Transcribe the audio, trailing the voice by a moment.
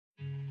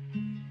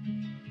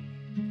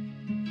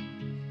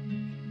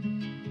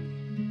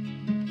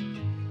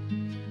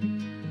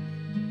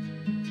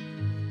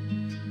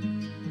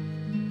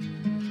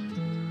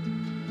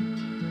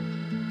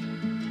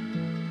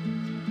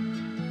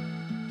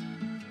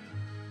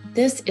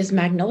This is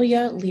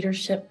Magnolia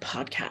Leadership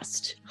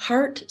Podcast,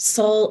 Heart,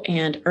 Soul,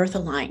 and Earth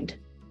Aligned.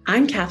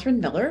 I'm Catherine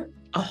Miller,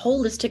 a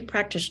holistic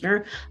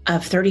practitioner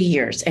of 30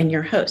 years and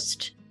your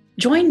host.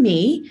 Join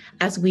me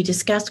as we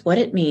discuss what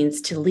it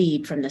means to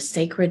lead from the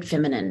sacred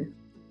feminine.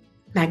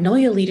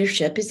 Magnolia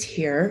Leadership is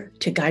here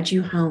to guide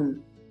you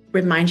home,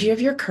 remind you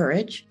of your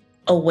courage,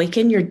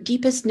 awaken your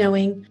deepest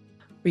knowing,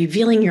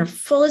 revealing your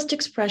fullest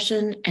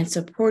expression, and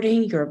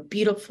supporting your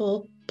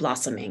beautiful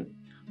blossoming.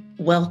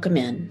 Welcome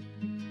in.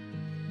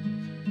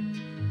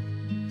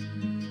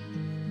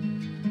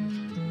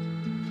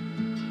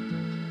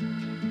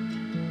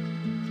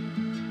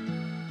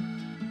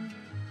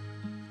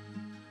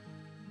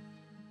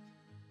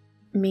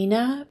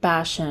 Meena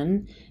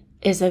Bhasin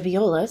is a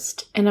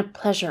violist and a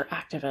pleasure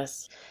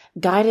activist.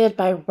 Guided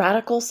by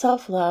radical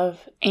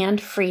self-love and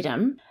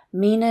freedom,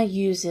 Meena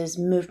uses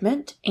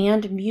movement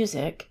and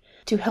music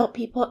to help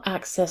people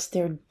access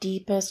their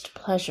deepest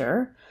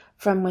pleasure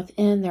from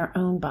within their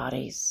own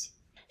bodies.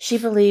 She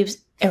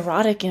believes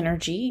erotic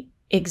energy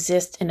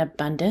exists in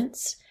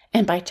abundance,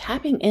 and by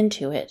tapping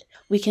into it,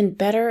 we can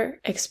better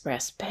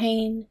express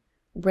pain,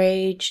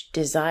 rage,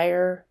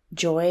 desire,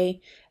 joy,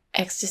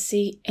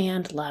 ecstasy,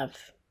 and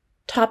love.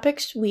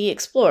 Topics we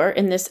explore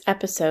in this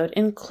episode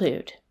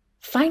include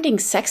finding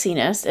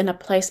sexiness in a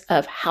place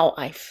of how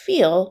I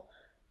feel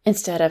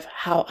instead of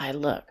how I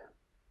look,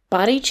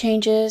 body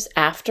changes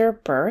after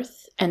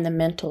birth and the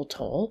mental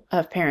toll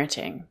of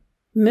parenting,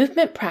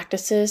 movement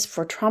practices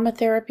for trauma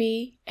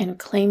therapy and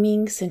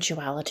claiming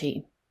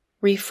sensuality,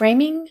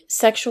 reframing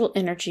sexual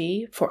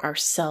energy for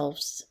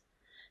ourselves,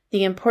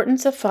 the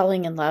importance of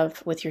falling in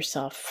love with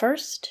yourself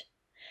first,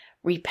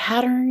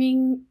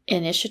 repatterning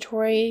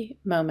initiatory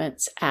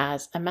moments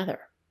as a mother.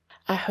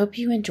 I hope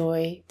you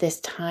enjoy this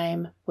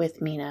time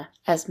with Meena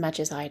as much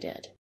as I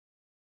did.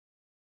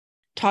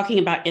 Talking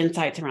about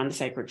insights around the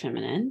sacred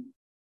feminine.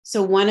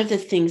 So one of the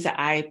things that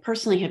I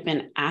personally have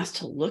been asked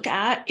to look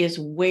at is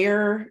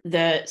where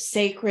the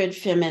sacred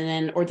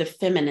feminine or the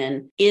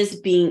feminine is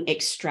being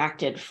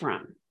extracted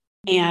from.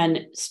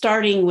 And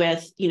starting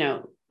with,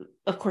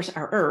 of course,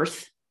 our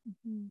earth,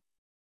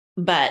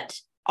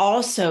 but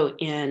also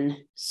in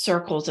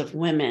circles of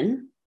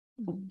women.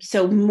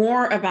 So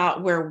more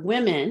about where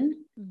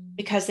women,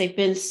 because they've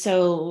been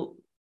so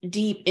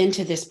deep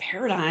into this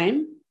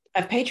paradigm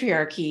of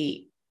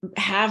patriarchy,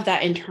 have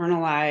that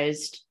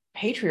internalized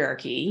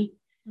patriarchy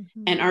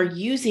and are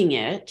using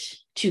it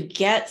to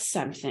get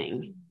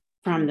something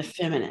from the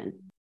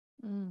feminine.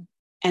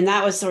 And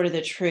that was sort of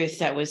the truth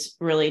that was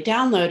really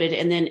downloaded.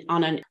 And then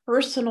on a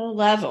personal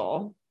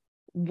level,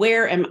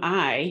 where am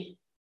I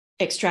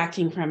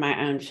extracting from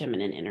my own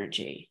feminine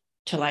energy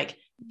to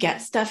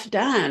get stuff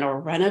done or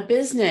run a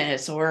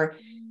business or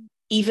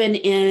even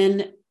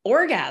in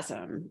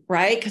orgasm,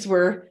 right? Because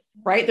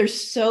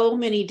there's so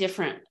many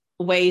different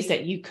ways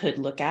that you could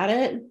look at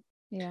it.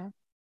 Yeah.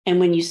 And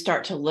when you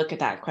start to look at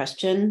that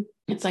question,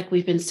 it's like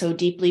we've been so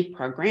deeply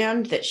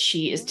programmed that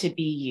she is to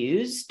be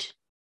used.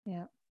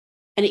 Yeah.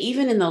 And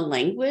even in the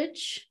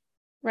language,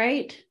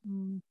 right?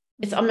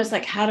 It's almost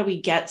like, how do we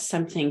get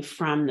something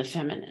from the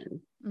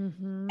feminine?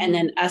 And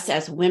then us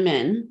as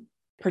women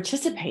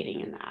participating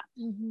in that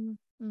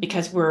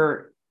because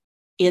we're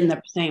in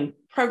the same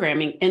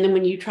programming. And then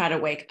when you try to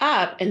wake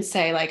up and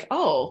say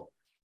oh,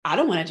 I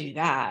don't want to do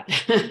that,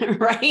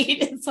 right?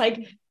 It's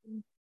like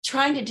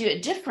trying to do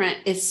it different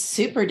is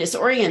super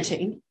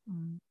disorienting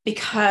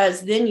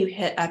because then you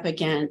hit up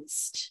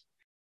against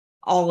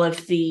all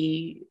of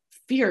the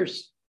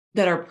fears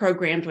that are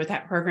programmed with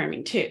that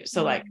programming too.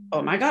 So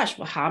oh my gosh,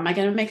 well, how am I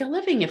going to make a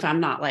living if I'm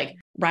not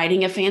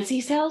writing a fancy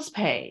sales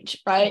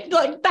page, right?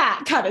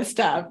 That kind of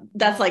stuff.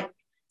 That's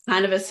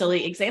kind of a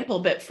silly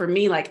example, but for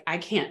me, I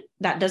can't,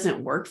 that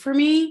doesn't work for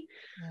me.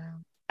 Yeah.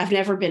 I've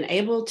never been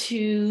able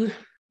to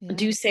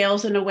do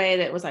sales in a way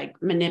that was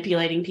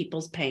manipulating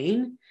people's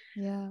pain.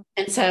 Yeah.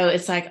 And so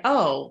it's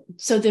oh,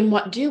 so then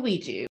what do we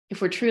do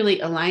if we're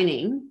truly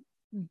aligning?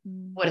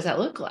 What does that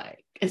look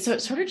like? And so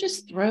it sort of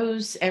just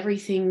throws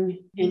everything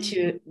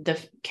into the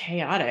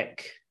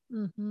chaotic,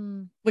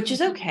 which is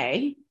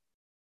okay,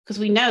 because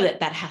we know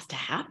that has to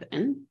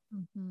happen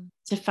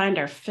to find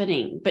our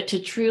footing. But to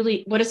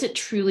truly, what does it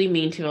truly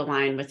mean to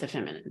align with the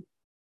feminine?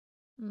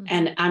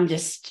 And I'm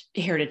just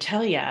here to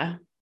tell you,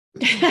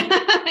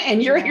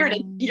 and you're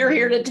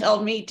here to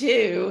tell me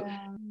too.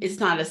 Yeah. It's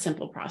not a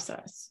simple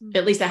process.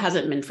 At least it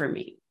hasn't been for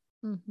me.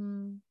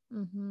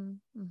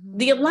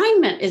 The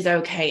alignment is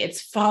okay.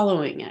 It's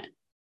following it,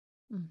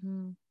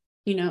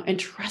 and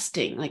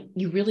trusting,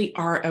 you really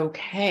are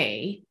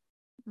okay,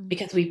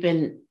 because we've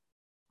been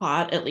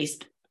taught, at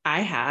least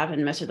I have,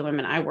 and most of the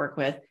women I work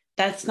with,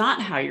 that's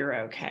not how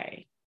you're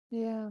okay.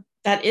 Yeah.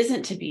 That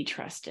isn't to be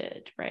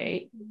trusted,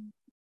 right?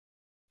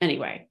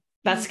 Anyway,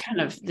 that's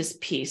kind of this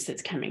piece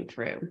that's coming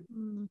through.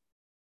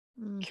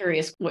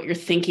 Curious what you're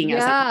thinking.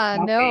 Yeah,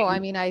 no, I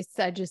mean, I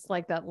just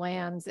that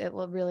lands, it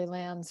really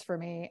lands for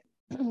me.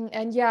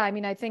 And yeah, I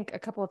mean, I think a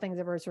couple of things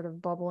that were sort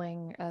of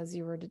bubbling as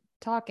you were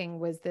talking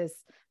was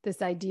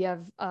this idea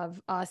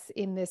of us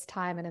in this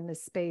time and in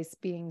this space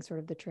being sort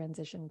of the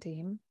transition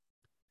team.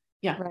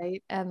 Yeah.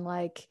 Right. And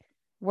like,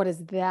 what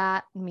does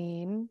that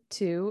mean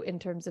too, in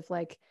terms of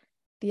like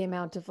the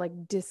amount of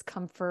like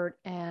discomfort,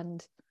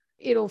 and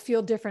it'll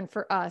feel different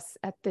for us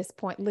at this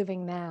point,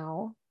 living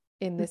now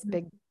in this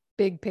Mhm.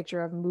 big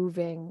picture of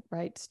moving,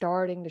 right?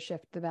 Starting to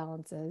shift the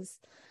balances,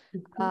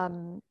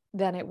 Mhm.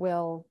 than it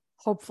will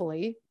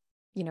hopefully,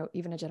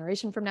 even a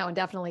generation from now, and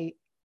definitely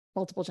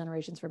multiple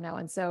generations from now.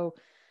 And so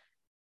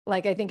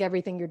like, I think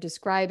everything you're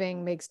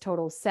describing makes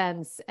total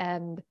sense.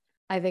 And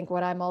I think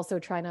what I'm also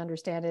trying to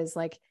understand is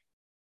like,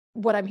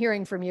 what I'm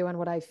hearing from you and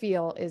what I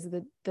feel is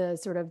the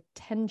sort of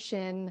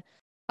tension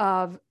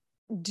of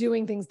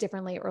doing things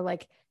differently, or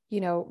like,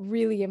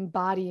 really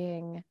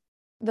embodying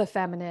the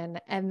feminine,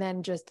 and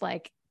then just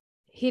like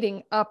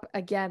hitting up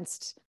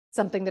against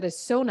something that is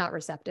so not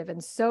receptive,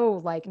 and so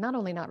like not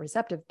only not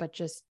receptive, but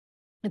just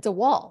it's a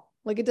wall.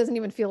 Like it doesn't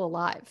even feel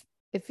alive.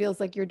 It feels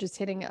like you're just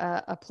hitting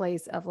a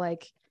place of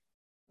like,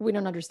 we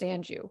don't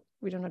understand you.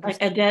 We don't Like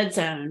a understand. dead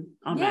zone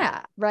almost.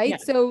 Yeah. Right. Yeah.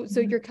 So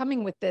Mhm. you're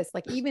coming with this,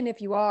 like, even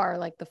if you are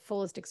like the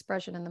fullest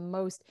expression and the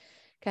most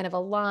kind of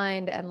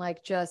aligned, and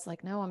like, just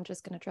like, no, I'm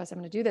just going to trust, I'm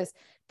going to do this.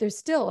 There's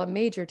still a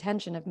major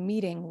tension of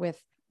meeting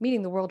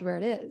the world where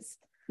it is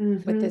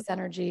with Mhm. this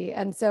energy.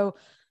 And so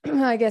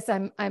I guess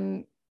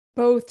I'm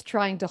both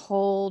trying to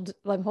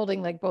I'm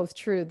holding like both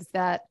truths,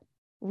 that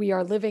we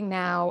are living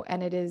now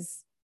and it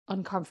is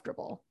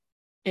uncomfortable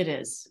It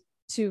is.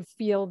 to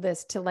feel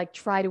this, to like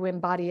try to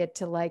embody it,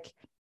 to like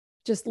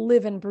just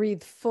live and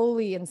breathe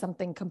fully in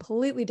something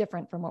completely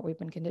different from what we've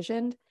been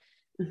conditioned.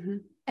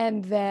 Mhm.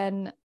 And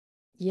then,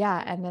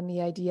 yeah, and then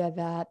the idea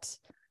that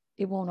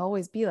it won't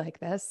always be like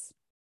this,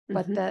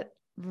 but Mhm. that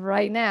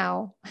right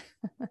now,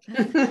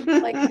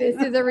 like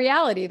this is a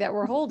reality that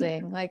we're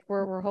holding. Like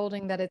we're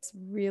holding that it's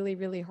really,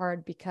 really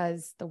hard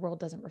because the world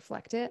doesn't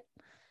reflect it.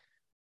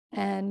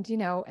 And,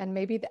 and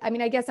maybe, I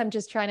mean, I guess I'm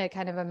just trying to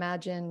kind of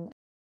imagine,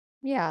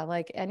 yeah,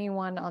 like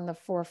anyone on the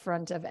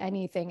forefront of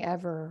anything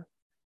ever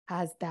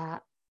has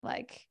that,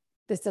 like,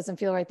 this doesn't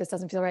feel right, this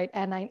doesn't feel right,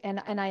 and I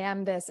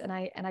am this, and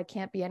I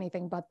can't be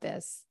anything but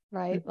this,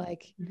 right?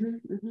 Like,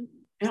 Mhm. Mhm.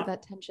 so Yeah.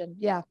 that tension.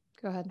 Yeah,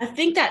 go ahead. I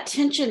think that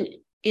tension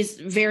is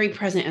very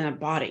present in the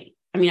body.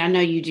 I mean, I know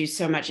you do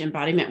so much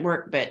embodiment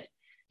work, but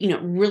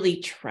really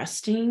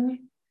trusting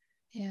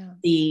Yeah,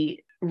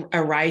 the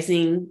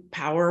arising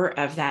power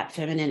of that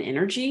feminine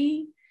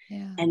energy,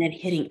 yeah, and then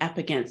hitting up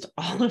against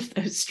all of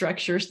those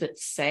structures that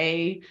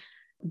say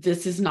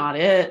this is not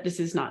it, this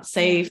is not yeah,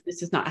 safe,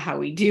 this is not how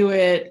we do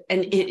it.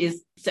 And yeah. it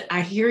is,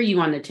 I hear you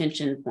on the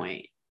tension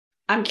point.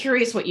 I'm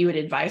curious what you would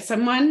advise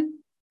someone.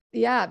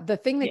 Yeah, the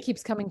thing that Yeah.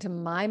 keeps coming to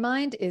my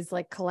mind is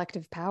like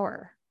collective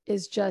power,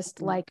 is just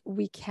like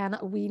we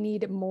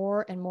need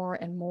more and more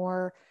and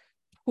more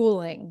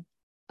pooling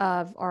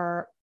of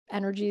our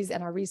energies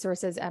and our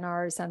resources and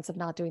our sense of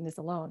not doing this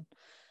alone.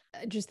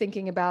 Just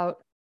thinking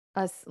about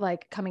us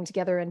like coming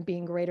together and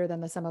being greater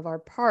than the sum of our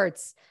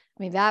parts.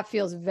 I mean, that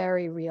feels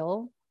very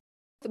real.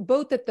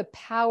 Both that the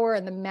power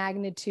and the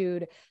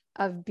magnitude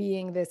of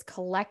being this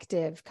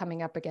collective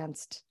coming up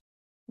against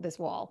this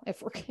wall,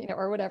 if we're,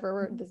 or whatever,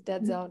 we're in this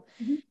dead zone,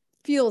 Mhm.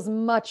 feels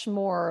much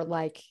more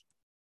like,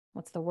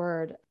 what's the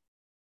word?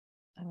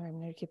 I'm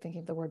going to keep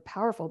thinking of the word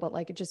powerful, but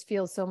like it just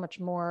feels so much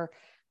more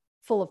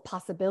full of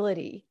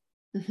possibility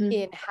Mhm.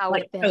 in how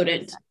Like it then potent.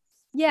 manifests.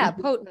 Yeah,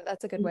 Mhm. potent.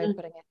 That's a good way of Mhm.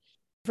 putting it.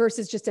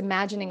 Versus just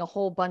imagining a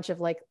whole bunch of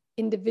like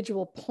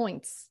individual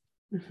points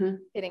Mhm.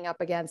 hitting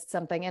up against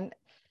something. And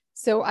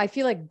so I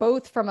feel like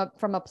both from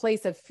a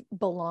place of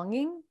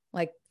belonging,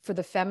 like for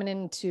the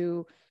feminine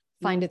to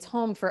find Mhm. its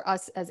home, for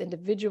us as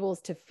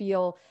individuals to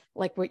feel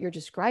like what you're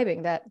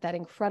describing, that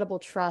incredible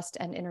trust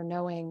and inner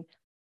knowing,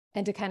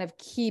 and to kind of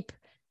keep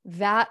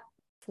that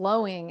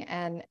flowing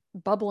and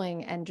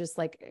bubbling, and just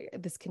like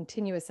this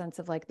continuous sense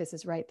of like, this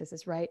is right, this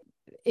is right.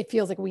 It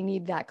feels like we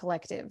need that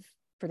collective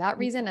for that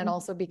reason, and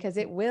also because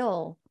it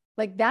will,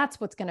 like,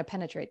 that's what's going to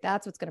penetrate,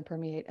 that's what's going to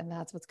permeate, and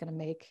that's what's going to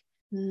make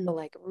the Mhm.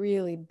 like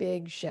really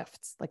big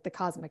shifts, like the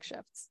cosmic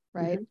shifts,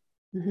 right?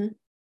 Mhm. Mhm.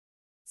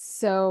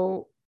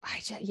 So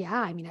yeah,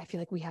 I mean, I feel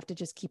like we have to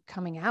just keep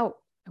coming out,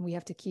 and we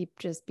have to keep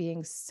just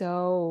being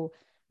so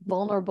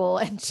vulnerable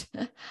and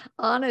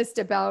honest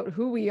about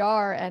who we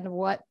are and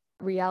what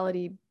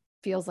reality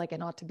feels like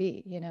and ought to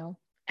be,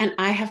 And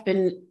I have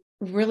been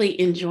really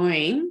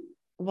enjoying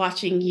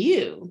watching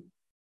you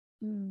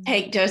Mm,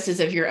 take doses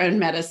of your own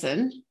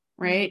medicine,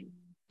 right? mm,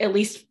 At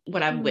least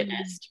what I've mm,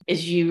 witnessed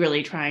is you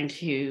really trying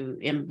to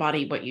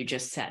embody what you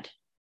just said,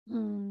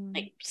 mm,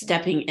 like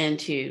stepping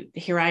into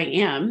here I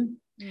am.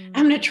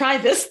 I'm mm, going to try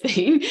this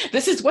thing.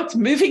 This is what's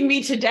moving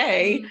me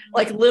today,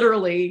 like mm,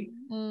 literally,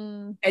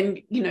 mm,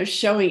 and,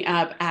 showing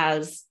up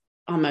as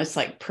almost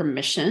like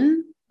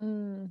permission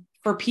mm,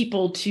 for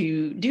people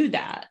to do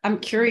that. I'm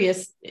mm.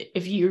 curious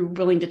if you're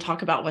willing to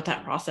talk about what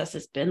that process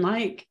has been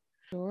like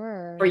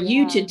Sure. for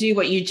you to Yeah. do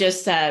what you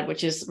just said,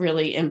 which is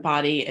really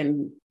embody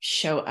and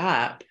show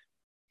up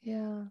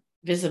Yeah.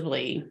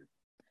 visibly.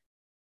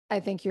 I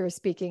think you're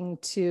speaking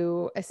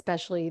to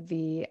especially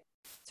the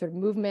sort of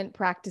movement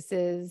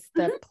practices,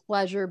 the Mhm.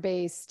 pleasure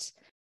based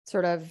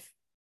sort of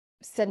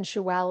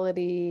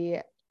sensuality,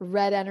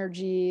 red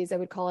energies. I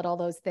would call it all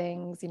those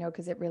things, you know,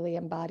 because it really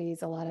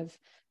embodies a lot of,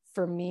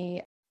 for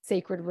me,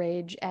 sacred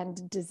rage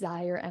and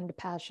desire and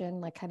passion,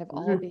 like kind of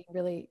all being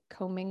really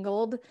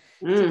commingled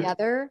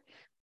together.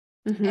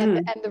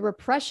 And the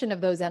repression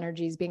of those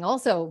energies being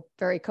also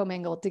very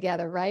commingled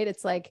together, right?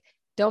 It's like,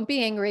 don't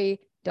be angry,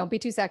 don't be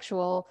too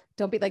sexual,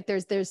 don't be like,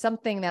 there's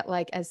something that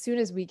like, as soon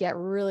as we get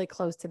really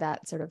close to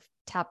that sort of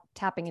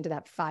tapping into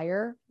that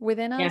fire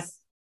within us,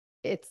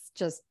 it's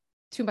just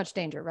too much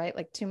danger, right?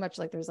 Like too much,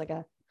 like there's like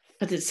a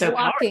but it's so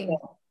blocking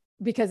powerful.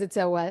 Because it's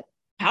so what?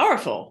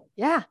 Powerful.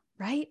 Yeah,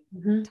 right.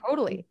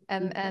 Totally.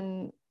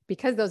 And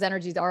because those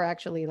energies are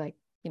actually like,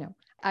 you know,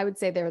 I would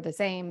say they're the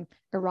same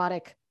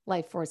erotic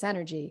life force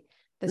energy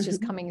that's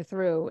just coming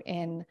through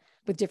in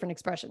with different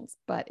expressions,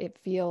 but it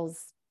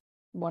feels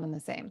one and the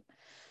same.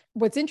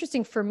 What's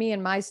interesting for me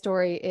in my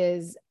story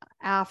is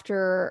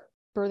after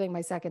birthing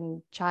my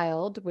second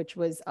child, which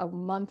was a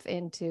month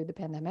into the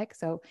pandemic,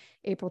 so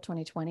April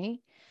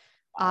 2020,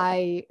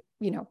 I,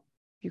 you know,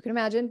 you can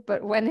imagine,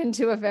 but went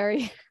into a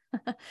very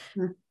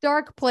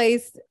dark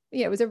place.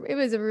 Yeah, it was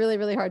a really,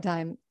 really hard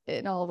time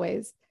in all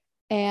ways.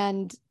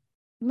 And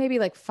maybe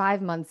like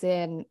 5 months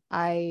in,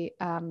 I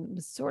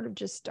was sort of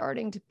just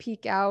starting to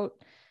peak out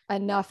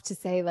enough to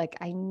say, like,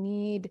 I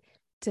need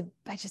to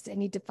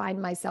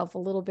find myself a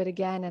little bit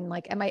again. And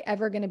like, am I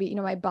ever going to be, you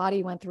know, my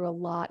body went through a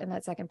lot in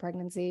that second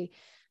pregnancy,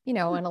 you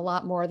know, and a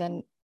lot more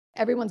than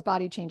everyone's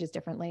body changes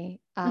differently.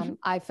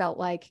 I felt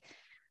like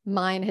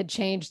mine had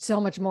changed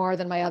so much more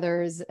than my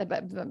others,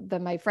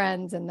 than my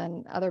friends, and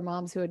then other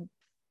moms who had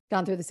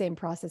gone through the same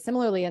process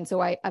similarly. And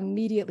so I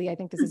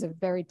think this is a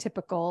very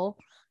typical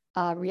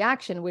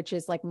reaction, which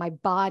is like, my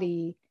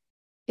body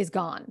is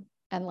gone.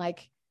 And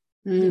like,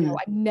 you know,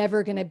 I'm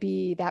never going to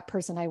be that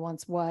person I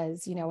once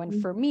was, you know,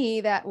 and for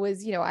me, that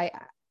was, you know,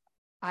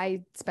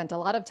 I spent a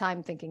lot of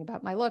time thinking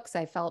about my looks.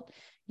 I felt,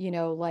 you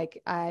know,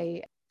 like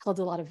I held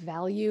a lot of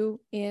value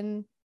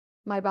in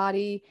my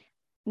body,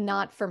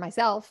 not for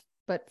myself,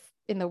 but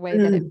in the way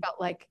that it felt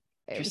like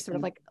it was sort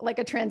of like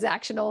a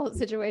transactional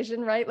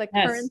situation, right? Like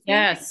currency.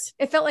 Yes.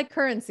 It felt like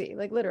currency,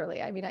 like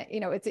literally. I mean,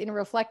 you know, it's in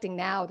reflecting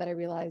now that I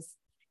realize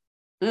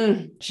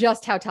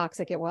just how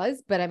toxic it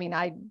was. But I mean,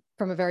 I,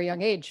 from a very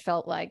young age,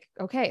 felt like,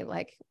 okay,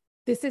 like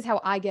this is how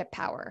I get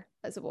power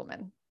as a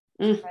woman,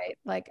 right?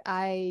 Like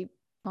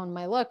on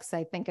my looks,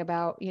 I think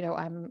about, you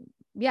know,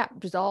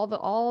 just all the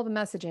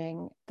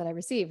messaging that I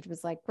received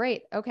was like,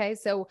 great. Okay.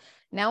 So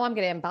now I'm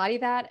going to embody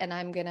that, and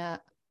I'm going to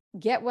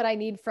get what I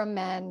need from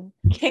men.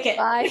 Kick it.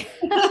 Yeah,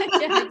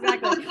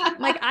 exactly.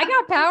 Like, I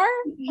got power,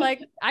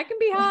 like I can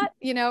be hot,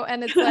 you know,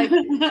 and it's like,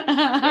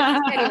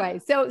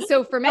 anyway,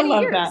 so for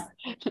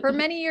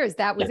many years,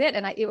 that was it.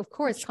 And I, of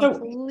course,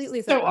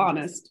 completely so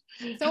honest,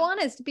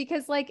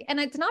 because like, and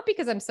it's not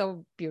because I'm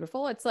so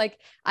beautiful. It's like,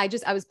 I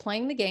was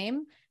playing the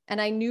game, and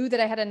I knew that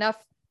I had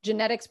enough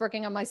genetics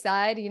working on my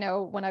side. You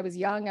know, when I was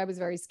young, I was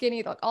very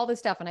skinny, like all this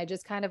stuff. And I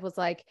just kind of was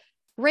like,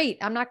 great,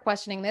 I'm not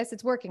questioning this.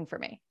 It's working for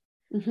me.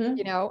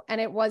 You know, and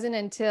it wasn't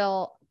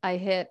until I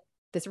hit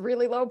this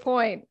really low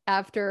point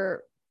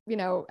after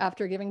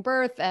giving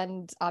birth,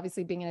 and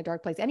obviously being in a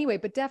dark place anyway,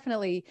 but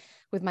definitely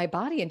with my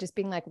body, and just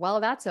being like, well,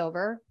 that's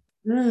over.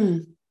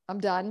 I'm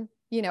done.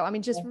 You know, I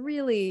mean, just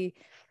really,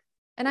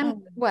 and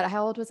I'm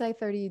how old was I?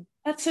 30.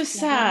 That's so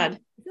sad.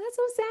 That's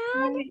so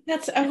sad.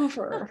 That's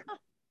over.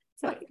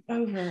 It's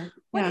over.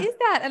 What is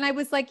that? And I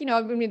was like, you know,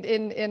 I mean,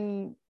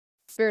 in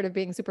spirit of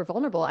being super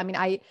vulnerable, I mean,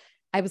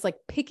 I was like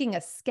picking a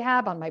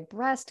scab on my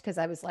breast because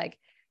I was like,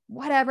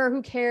 whatever,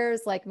 who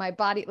cares? Like my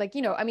body, like,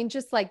 you know, I mean,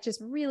 just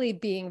really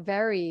being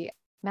very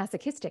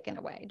masochistic in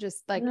a way,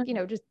 just like, you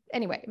know, just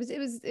anyway,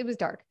 it was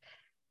dark.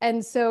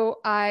 And so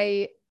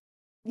I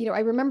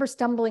remember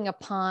stumbling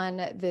upon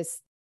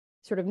this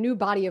sort of new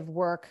body of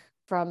work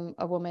from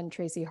a woman,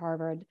 Tracy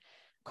Harvard,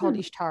 called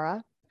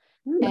Ishtara.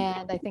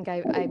 And I think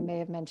I may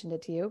have mentioned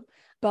it to you,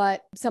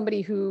 but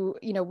somebody who,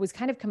 you know, was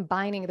kind of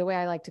combining, the way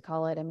I like to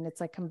call it, I mean,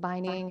 it's like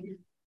combining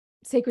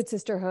sacred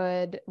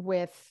sisterhood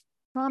with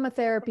trauma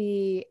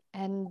therapy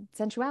and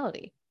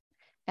sensuality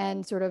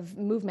and sort of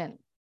movement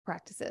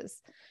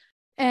practices.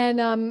 And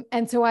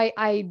so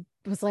I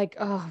was like,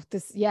 oh,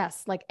 this,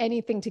 yes, like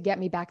anything to get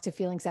me back to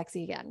feeling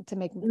sexy again, to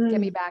get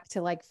me back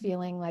to like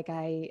feeling like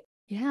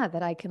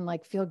that I can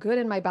like feel good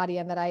in my body,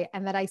 and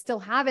that I still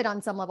have it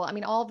on some level. I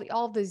mean,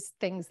 all these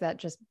things that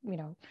just, you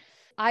know,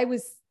 I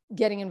was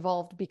getting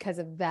involved because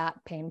of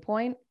that pain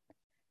point.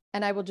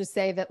 And I will just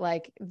say that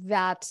like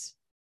that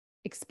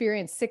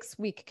experience,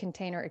 6-week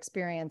container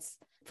experience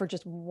for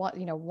just one,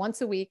 you know,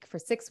 once a week for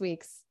 6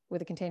 weeks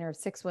with a container of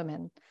 6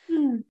 women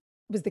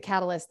was the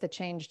catalyst that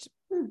changed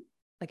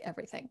like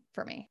everything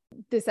for me.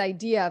 This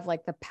idea of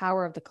like the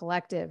power of the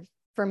collective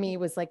for me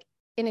was like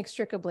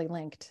inextricably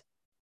linked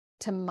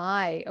to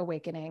my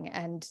awakening.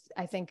 And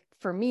I think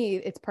for me,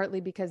 it's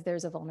partly because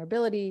there's a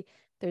vulnerability,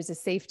 there's a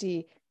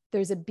safety,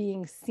 there's a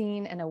being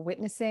seen and a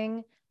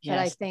witnessing that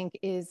I think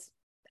is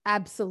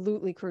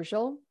absolutely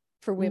crucial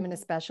for women,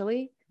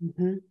 especially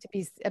to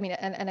be, I mean,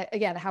 and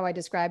again, how I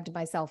described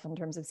myself in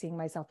terms of seeing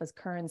myself as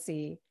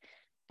currency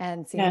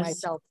and seeing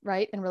myself,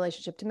 right, in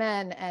relationship to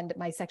men, and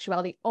my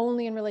sexuality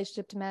only in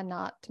relationship to men,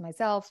 not to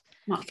myself.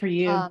 Not for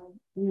you.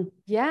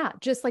 Yeah,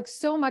 just like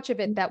so much of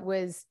it that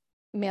was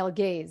male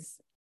gaze.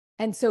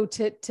 And so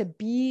to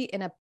be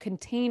in a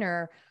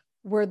container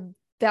where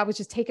that was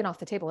just taken off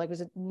the table, like it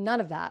was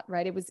none of that,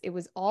 right? It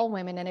was all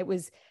women, and it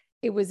was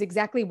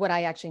exactly what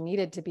I actually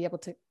needed to be able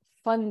to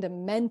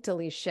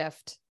fundamentally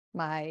shift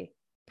my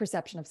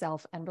perception of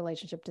self and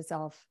relationship to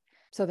self,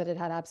 so that it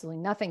had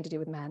absolutely nothing to do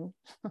with men.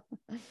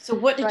 So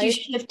what did you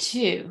shift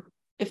to?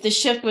 If the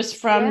shift was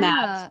from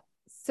that.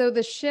 So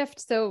the shift,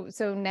 so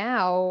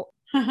now,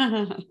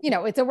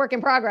 it's a work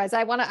in progress.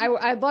 I'd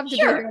love to be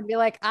here and be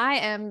like, I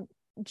am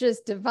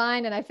just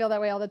divine, and I feel that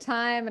way all the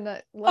time, and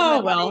I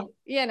love my body,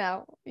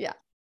 yeah.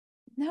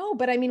 No,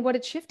 but I mean, what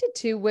it shifted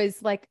to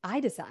was like, I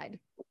decide,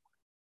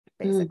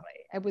 basically.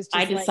 It was just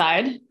I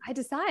decide. I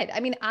decide. I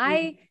mean,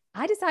 I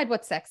decide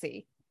what's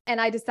sexy, and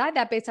I decide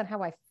that based on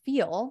how I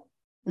feel,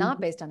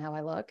 not based on how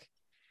I look.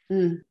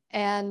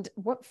 And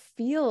what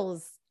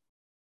feels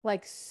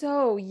like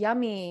so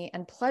yummy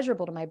and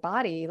pleasurable to my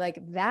body, like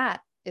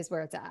that is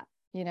where it's at,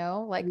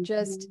 like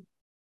just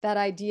that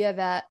idea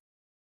that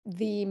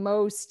the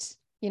most,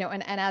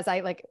 and as I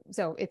like,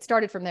 so it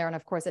started from there, and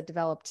of course it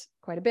developed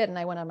quite a bit, and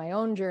I went on my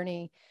own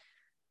journey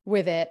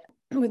with it,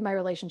 with my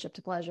relationship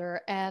to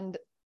pleasure, and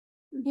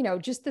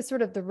just the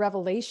sort of the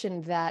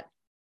revelation that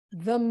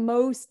the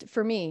most,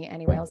 for me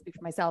anyway, I'll speak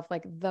for myself,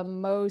 like the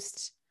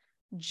most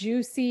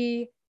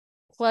juicy,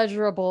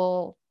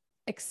 pleasurable,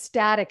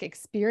 ecstatic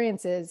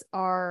experiences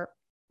are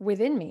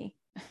within me.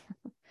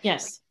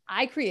 Yes.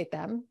 I create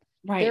them.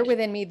 Right. They're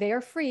within me. They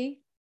are free.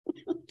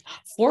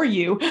 For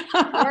you.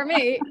 For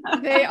me.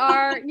 They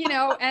are,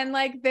 and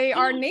like they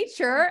are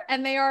nature,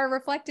 and they are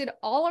reflected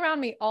all around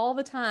me all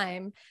the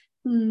time.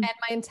 And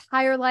my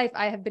entire life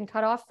I have been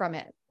cut off from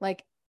it.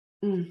 Like,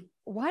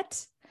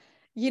 what?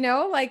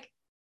 Like,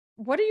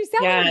 what are you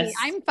selling me?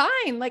 I'm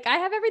fine. Like, I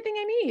have everything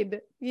I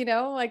need,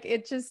 like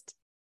it just,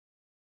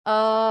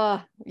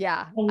 yeah.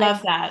 I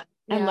love that.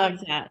 Yeah. I love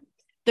that.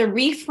 The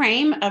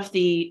reframe of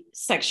the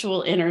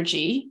sexual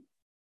energy,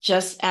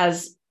 just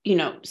as,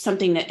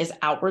 something that is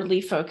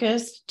outwardly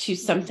focused, to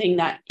something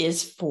that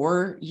is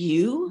for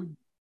you,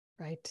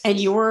 right, and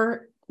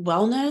your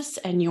wellness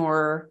and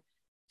your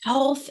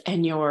health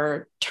and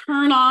your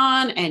turn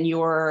on and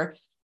your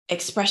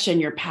expression,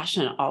 your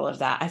passion, all of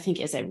that, I think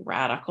is a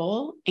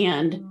radical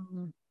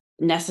and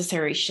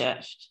necessary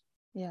shift.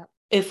 Yeah.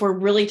 If we're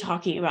really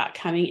talking about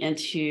coming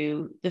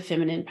into the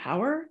feminine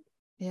power,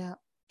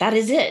 that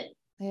is it.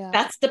 Yeah.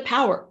 That's the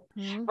power,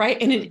 right?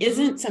 And it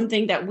isn't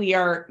something that we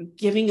are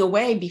giving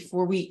away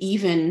before we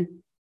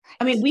even,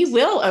 I mean, we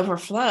will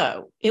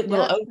overflow. It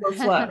will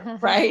overflow,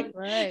 right?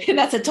 And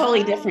that's a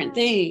totally different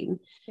thing,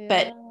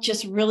 but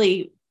just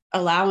really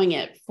allowing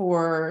it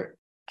for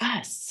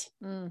us.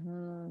 I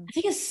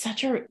think it's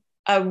such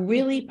a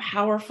really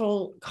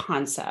powerful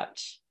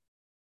concept.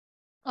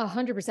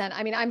 100%.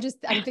 I mean, I'm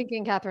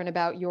thinking, Catherine,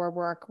 about your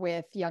work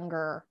with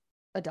younger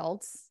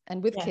adults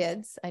and with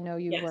kids. I know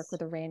you work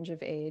with a range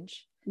of ages.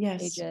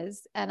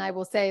 And I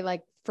will say,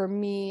 like, for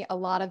me, a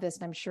lot of this,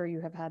 and I'm sure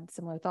you have had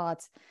similar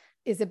thoughts,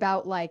 is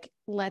about like,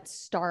 let's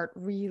start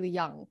really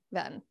young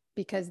then,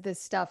 because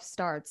this stuff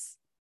starts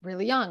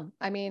really young.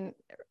 I mean,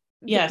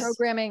 the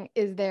programming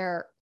is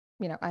there.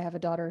 I have a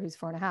daughter who's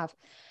 4.5.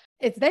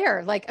 It's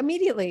there like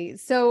immediately.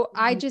 So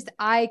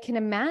I can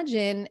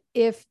imagine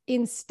if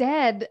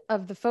instead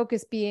of the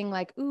focus being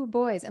like, ooh,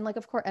 boys, and like,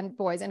 of course, and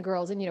boys and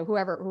girls, and,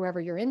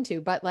 whoever you're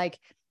into, but like,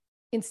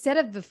 instead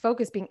of the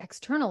focus being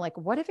external, like,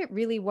 what if it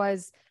really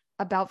was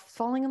about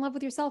falling in love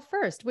with yourself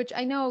first, which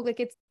I know, like,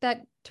 it's,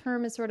 that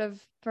term is sort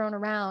of thrown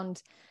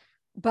around,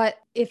 but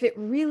if it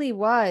really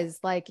was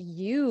like,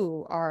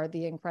 you are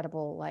the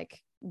incredible,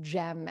 like,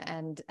 gem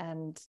and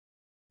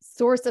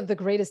source of the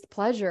greatest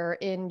pleasure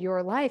in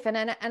your life. And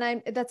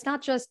I'm, that's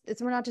not just,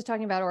 we're not just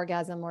talking about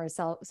orgasm or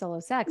solo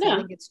sex. I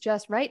think it's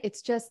just, right.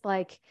 It's just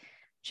like,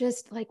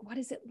 what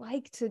is it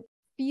like to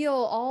feel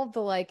all the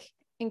like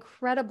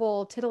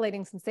incredible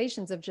titillating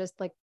sensations of just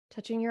like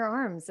touching your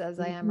arms as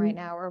I am right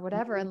now, or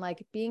whatever. And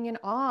like being in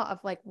awe of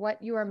like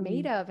what you are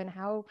made of, and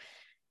how,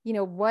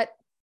 what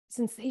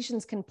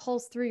sensations can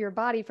pulse through your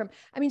body from,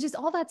 I mean, just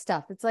all that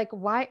stuff. It's like,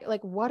 why,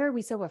 like, what are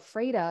we so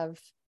afraid of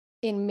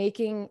in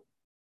making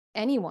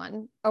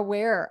anyone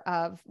aware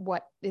of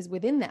what is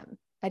within them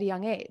at a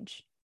young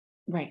age?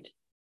 Right.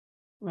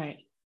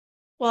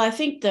 Well, I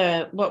think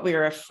what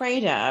we're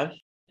afraid of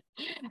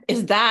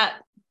is that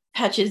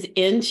touches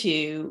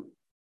into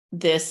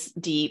this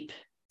deep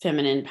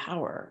feminine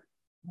power,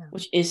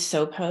 which is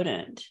so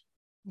potent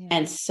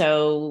and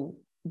so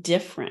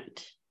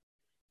different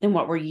than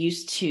what we're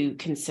used to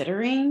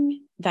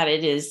considering, that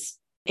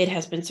it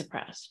has been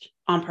suppressed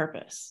on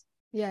purpose.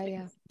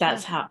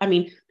 That's how, I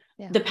mean,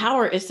 the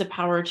power is the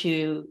power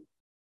to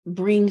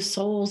bring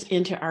souls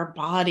into our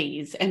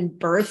bodies and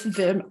birth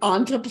them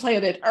onto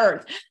planet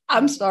Earth.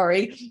 I'm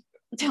sorry.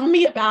 Tell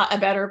me about a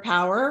better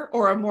power,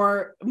 or a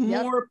more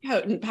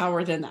potent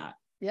power than that.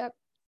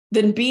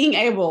 Than being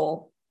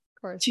able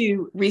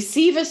to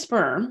receive a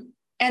sperm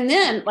And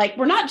then like,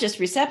 we're not just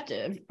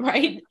receptive,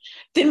 right?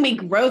 Then we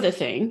grow the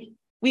thing.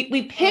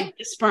 We pick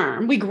the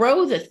sperm, we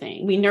grow the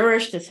thing, we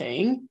nourish the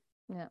thing.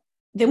 Yeah.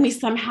 Then we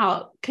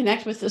somehow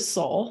connect with the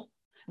soul.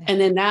 And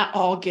then that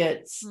all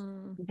gets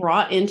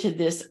brought into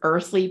this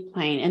earthly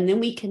plane. And then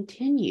we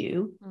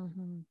continue.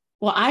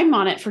 Well, I'm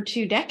on it for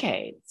 2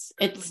 decades.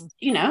 It's,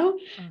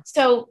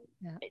 so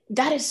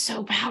that is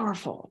so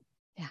powerful.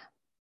 Yeah.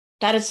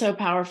 That is so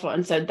powerful.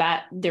 And so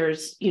that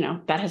there's,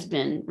 that has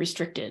been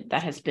restricted,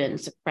 that has been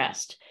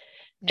suppressed.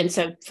 Yeah. And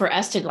so for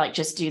us to like,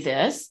 just do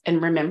this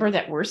and remember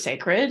that we're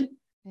sacred.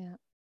 Yeah.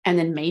 And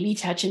then maybe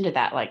touch into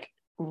that like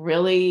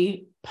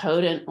really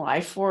potent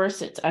life force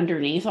that's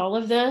underneath all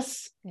of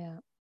this. Yeah.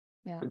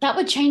 Yeah. That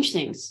would change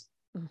things.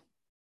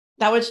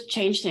 That would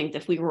change things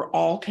if we were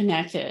all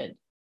connected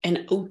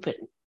and open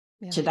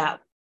to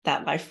that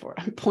life force.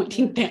 I'm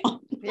pointing down.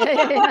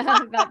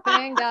 That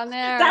thing down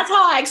there. That's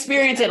how I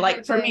experience it.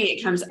 Like for me,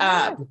 it comes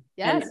up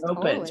and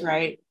opens, totally.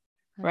 Right?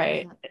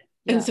 Right.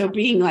 Yeah. And so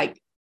being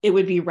like, it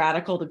would be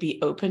radical to be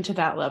open to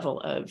that level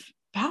of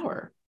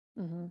power.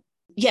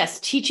 Yes.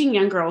 Teaching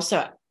young girls.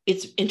 So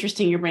it's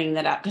interesting you're bringing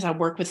that up because I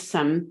work with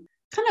some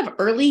kind of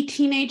early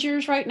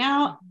teenagers right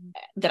now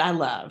that I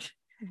love.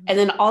 And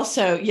then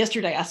also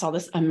yesterday, I saw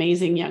this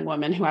amazing young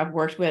woman who I've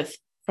worked with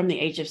from the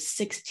age of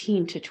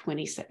 16 to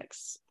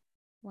 26.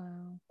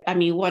 Wow. I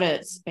mean, what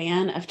a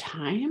span of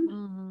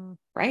time,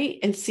 right?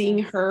 And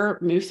seeing her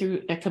move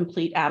through a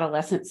complete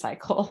adolescent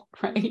cycle,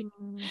 right?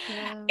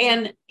 Yeah.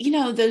 And,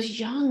 those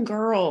young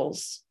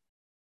girls,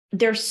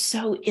 they're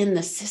so in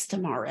the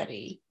system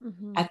already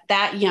at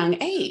that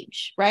young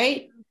age,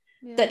 right?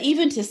 Yeah. That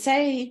even to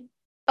say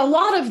a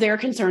lot of their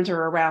concerns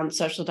are around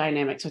social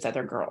dynamics with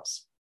other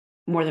girls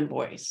more than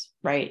boys,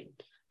 right?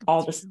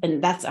 All this,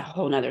 and that's a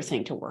whole nother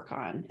thing to work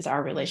on is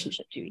our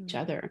relationship to each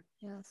other.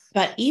 Yes.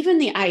 But even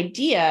the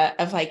idea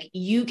of like,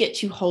 you get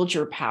to hold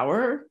your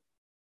power,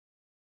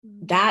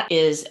 that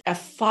is a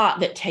thought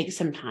that takes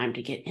some time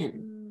to get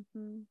in.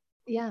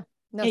 Yeah.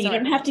 No, you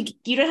don't have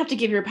to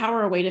give your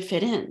power away to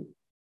fit in.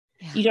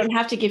 Yeah. You don't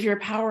have to give your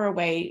power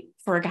away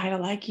for a guy to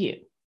like you.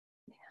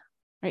 Yeah.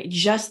 Right.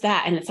 Just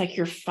that. And it's like,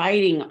 you're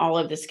fighting all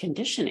of this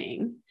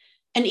conditioning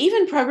and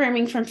even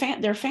programming from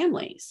their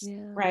families,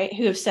 right?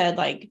 Who have said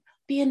like,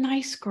 be a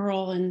nice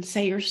girl and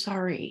say you're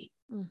sorry.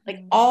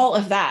 Like all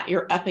of that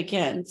you're up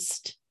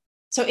against.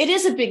 So it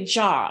is a big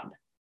job.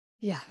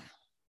 Yeah.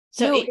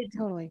 So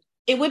totally.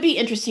 It would be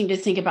interesting to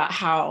think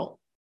about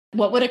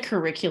what would a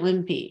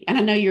curriculum be? And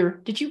I know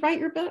did you write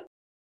your book?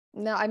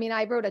 No, I mean,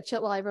 I wrote a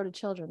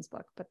children's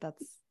book, but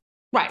that's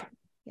right.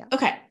 Yeah.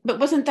 Okay. But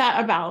wasn't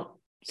that about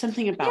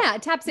something about? Yeah,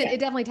 it taps in. Yeah. It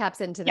definitely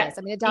taps into this.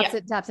 I mean,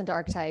 it taps into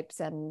archetypes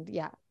and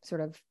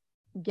sort of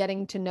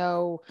getting to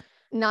know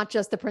not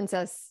just the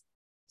princess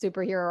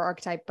superhero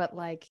archetype, but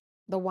like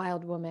the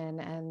wild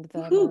woman and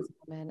the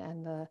woman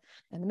and the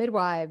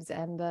midwives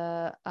and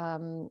the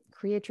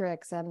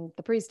creatrix and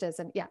the priestess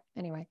and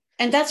anyway.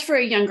 And that's for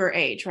a younger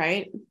age,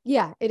 right?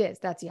 Yeah, it is.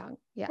 That's young.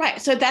 Yeah.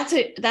 Right. So that's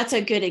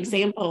a good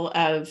example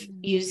of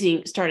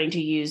starting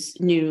to use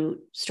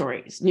new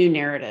stories, new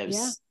narratives.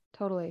 Yeah,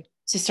 totally.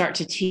 To start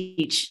to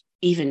teach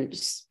even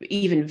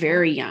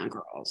very young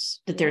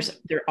girls that there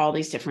are all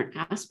these different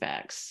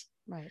aspects.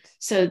 Right.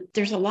 So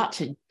there's a lot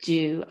to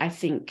do, I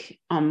think,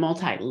 on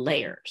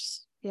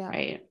multi-layers. Yeah.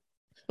 Right.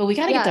 But we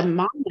got to get the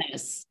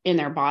mamas in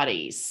their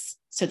bodies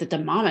so that the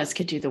mamas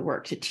could do the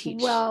work to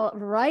teach. Well,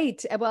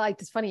 right. Well,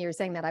 it's funny you're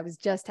saying that. I was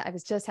just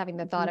having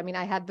the thought. I mean,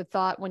 I had the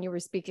thought when you were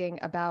speaking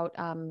about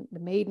the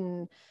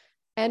maiden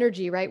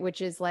energy, right?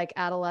 Which is like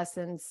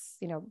adolescence,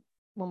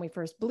 when we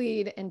first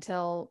bleed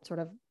until sort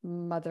of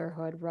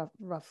motherhood,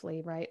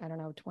 roughly, right? I don't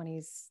know,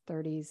 20s,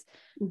 30s.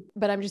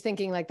 But I'm just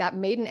thinking like that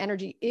maiden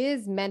energy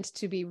is meant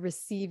to be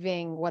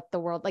receiving what the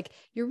world, like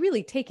you're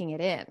really taking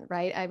it in,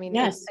 right? I mean,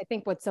 I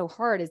think what's so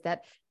hard is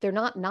that they're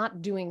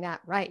not doing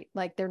that right.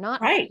 Like they're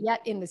not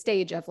yet in the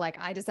stage of like,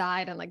 I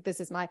decide and like, this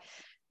is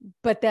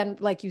but then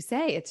like you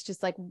say, it's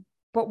just like,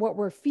 but what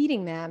we're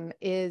feeding them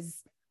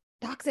is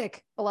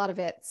toxic, a lot of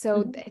it.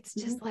 So it's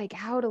just like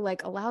how to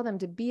like allow them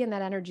to be in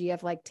that energy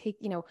of like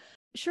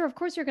sure, of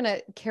course you're going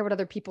to care what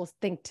other people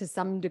think to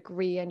some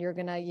degree and you're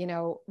going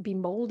to, be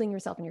molding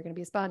yourself and you're going to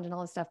be a sponge and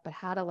all this stuff, but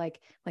how to like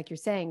you're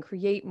saying,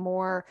 create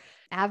more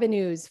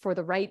avenues for I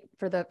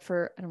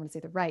don't want to say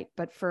the right,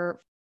 but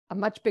for a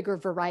much bigger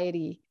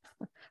variety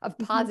of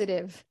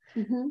positive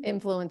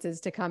influences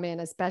to come in,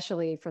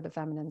 especially for the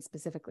feminine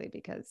specifically,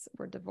 because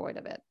we're devoid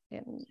of it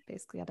in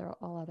basically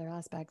all other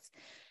aspects.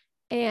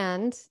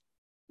 And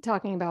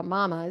talking about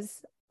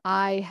mamas,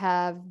 I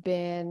have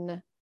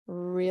been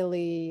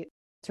really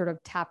sort of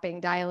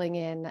dialing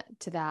in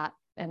to that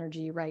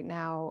energy right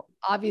now,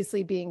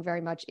 obviously being very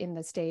much in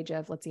the stage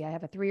of, let's see, I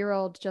have a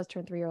 3-year-old, just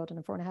turned 3-year-old and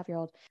a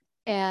 4.5-year-old.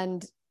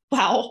 And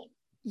wow.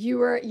 You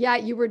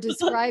were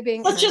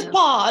describing. Let's just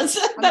pause.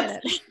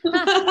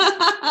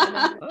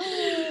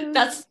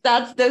 That's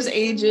those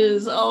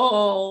ages.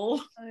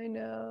 Oh, I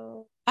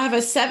know. I have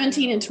a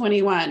 17 and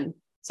 21.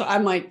 So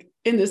I'm like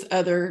in this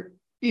other,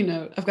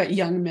 I've got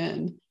young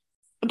men.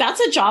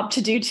 That's a job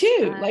to do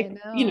too.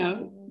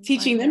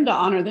 teaching them to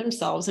honor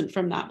themselves. And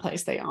from that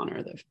place, they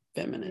honor the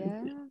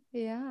feminine.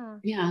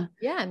 Yeah.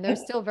 And they're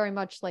still very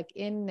much like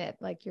in it.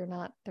 Like they're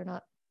not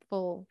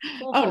full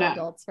no.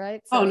 adults,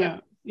 right? So, no.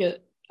 Yeah.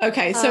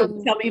 Okay.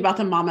 So tell me about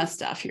the mama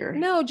stuff here.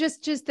 No,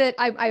 just that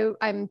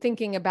I'm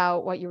thinking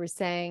about what you were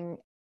saying,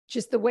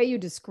 just the way you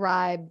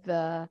describe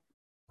the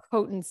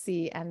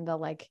potency and the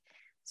like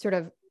sort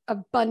of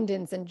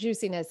abundance and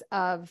juiciness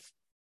of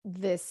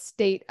this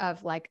state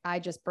of like, I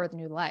just birthed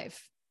new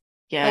life.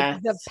 Yeah.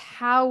 Like the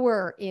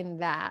power in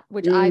that,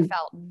 which I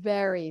felt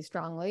very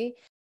strongly,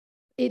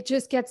 it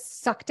just gets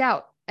sucked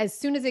out as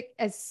soon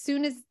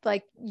as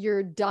like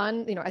you're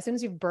done, as soon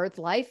as you've birthed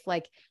life,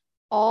 like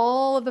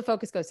all of the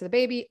focus goes to the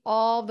baby.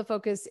 All of the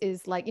focus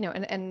is like,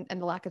 and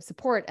the lack of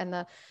support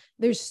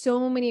there's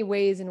so many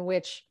ways in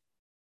which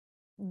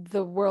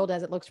the world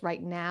as it looks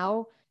right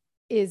now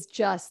is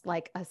just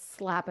like a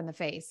slap in the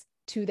face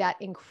to that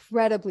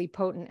incredibly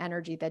potent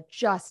energy that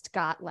just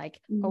got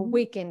like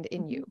awakened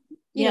in you,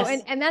 know,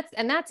 and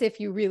that's if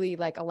you really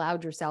like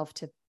allowed yourself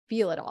to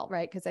feel it all.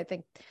 Right. Cause I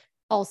think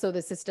also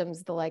the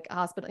systems, the like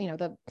hospital,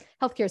 the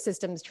healthcare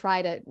systems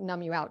try to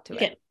numb you out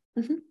to it.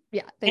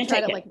 Yeah. They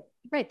try to like,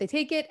 right. They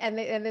take it and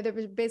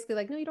they're basically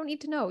like, no, you don't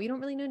need to know. You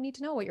don't really need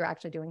to know what you're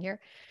actually doing here.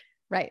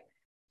 Right.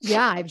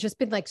 Yeah, I've just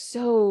been like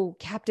so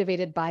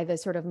captivated by the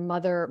sort of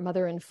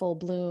mother in full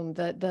bloom,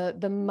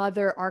 the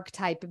mother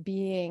archetype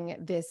being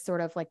this sort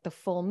of like the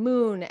full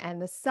moon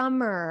and the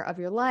summer of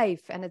your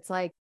life. And it's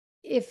like,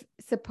 if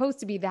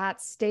supposed to be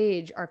that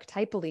stage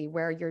archetypally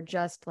where you're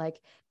just like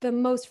the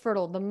most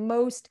fertile, the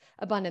most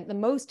abundant, the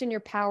most in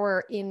your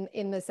power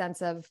in the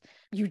sense of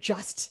you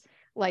just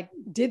like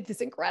did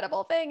this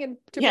incredible thing and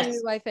took a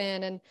new life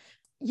in. And,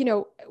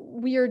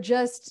 we are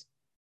just,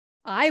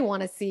 I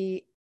want to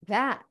see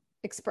that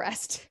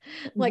expressed.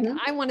 Like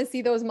I want to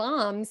see those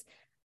moms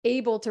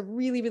able to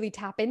really, really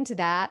tap into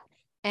that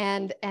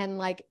and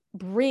like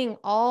bring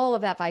all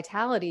of that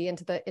vitality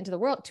into the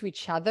world, to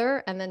each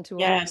other, and then to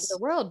the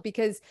world.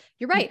 Because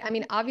you're right. I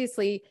mean,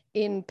 obviously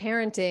in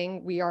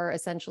parenting, we are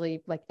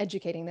essentially like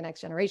educating the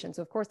next generation.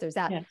 So of course there's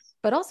that,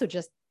 but also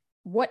just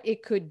what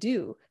it could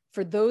do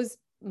for those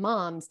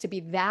moms to be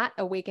that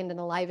awakened and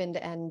enlivened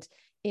and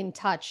in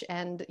touch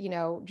and,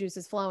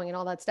 juices flowing and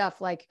all that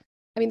stuff. Like,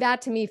 I mean,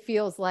 that to me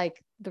feels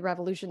like the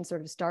revolution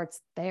sort of starts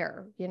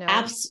there,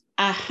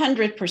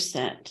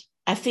 100%.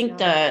 I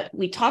think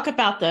we talk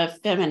about the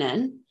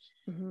feminine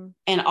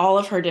and all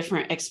of her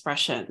different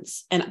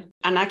expressions. And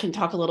I can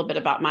talk a little bit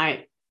about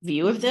my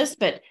view of this,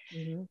 but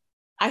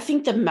I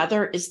think the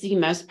mother is the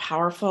most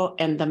powerful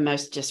and the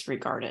most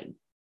disregarded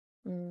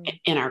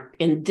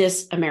in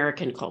this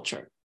American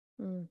culture.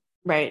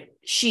 Right?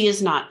 She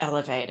is not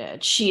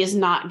elevated. She is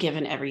not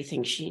given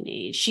everything she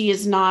needs. She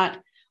is not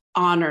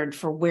honored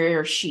for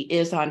where she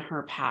is on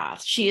her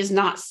path. She is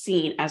not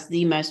seen as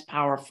the most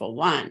powerful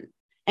one.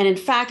 And in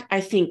fact,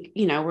 I think,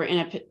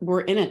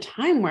 we're in a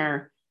time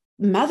where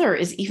mother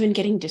is even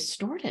getting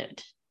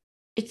distorted.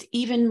 It's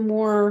even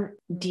more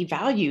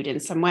devalued in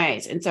some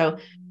ways. And so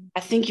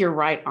I think you're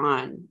right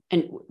on.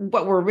 And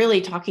what we're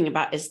really talking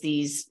about is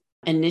these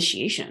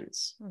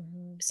initiations.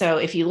 So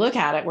if you look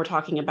at it, we're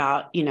talking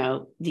about,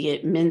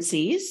 the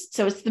menses.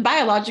 So it's the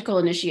biological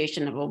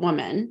initiation of a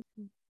woman.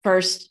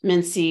 First,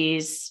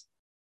 menses,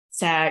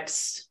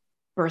 sex,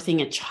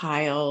 birthing a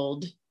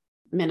child,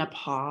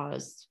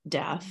 menopause,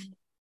 death,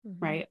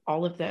 right?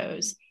 All of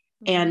those.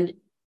 And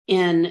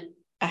in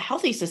a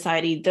healthy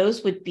society,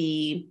 those would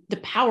be, the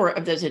power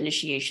of those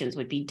initiations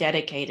would be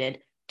dedicated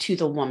to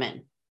the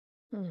woman.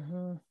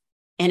 And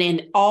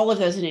in all of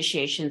those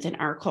initiations in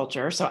our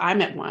culture, so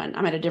I'm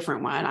at a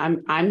different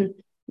one. I'm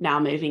now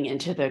moving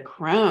into the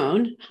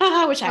crone,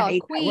 which I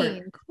hate.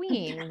 Queen.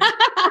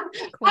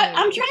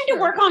 I'm trying to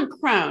work on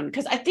crone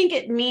because I think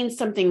it means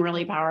something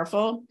really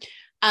powerful.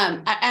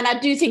 And I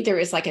do think there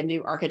is like a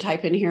new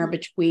archetype in here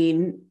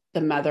between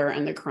the mother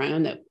and the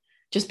crone, that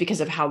just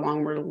because of how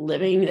long we're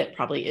living, that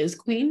probably is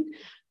queen.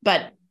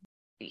 But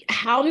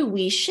how do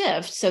we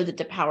shift so that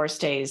the power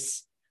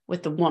stays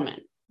with the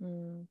woman?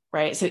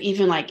 Right. So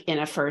even like in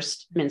a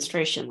first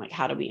menstruation, like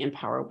how do we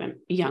empower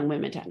young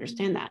women to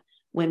understand that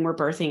when we're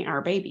birthing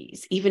our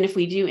babies, even if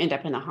we do end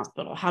up in the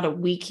hospital, how do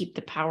we keep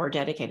the power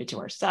dedicated to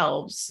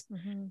ourselves?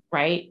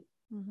 Right.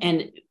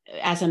 And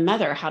as a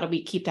mother, how do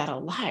we keep that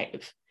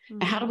alive?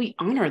 And how do we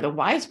honor the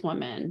wise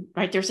woman?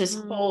 Right. There's this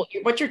whole,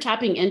 what you're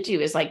tapping into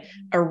is like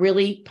a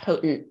really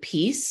potent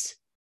piece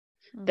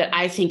that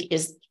I think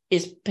is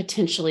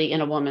potentially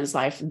in a woman's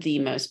life, the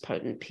most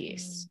potent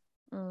piece.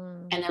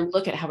 And then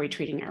look at how we're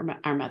treating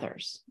our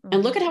mothers,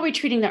 and look at how we're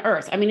treating the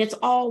earth. I mean, it's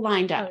all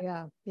lined up. Oh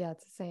yeah. Yeah.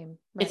 It's the same.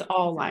 Right. It's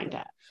all lined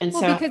up. And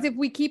because if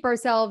we keep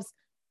ourselves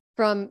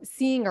from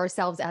seeing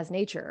ourselves as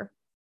nature,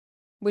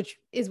 which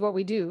is what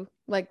we do,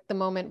 like the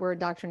moment we're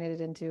indoctrinated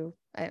into,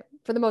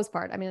 for the most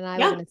part, I mean, and I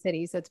live in a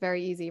city, so it's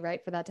very easy,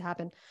 right, for that to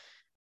happen.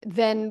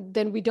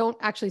 Then we don't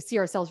actually see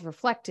ourselves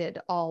reflected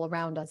all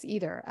around us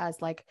either,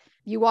 as like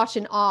you watch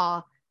in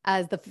awe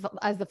as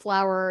the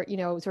flower,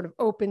 sort of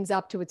opens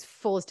up to its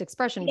fullest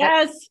expression.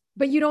 Yes.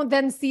 But you don't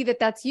then see that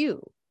that's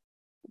you.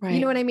 Right. You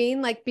know what I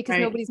mean? Like, because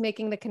Right. nobody's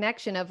making the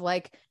connection of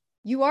like,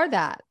 you are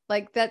that,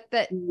 like that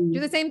do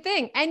the same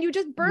thing. And you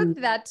just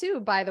birthed that too,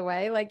 by the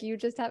way. Like you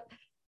just have,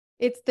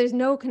 there's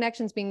no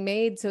connections being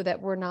made so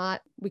that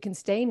we can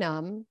stay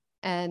numb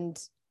and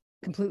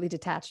completely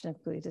detached and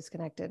completely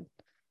disconnected.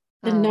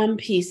 The numb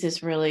piece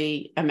is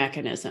really a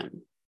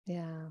mechanism.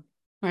 Yeah.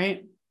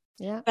 Right.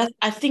 Yeah. But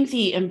I think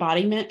the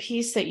embodiment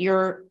piece that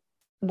you're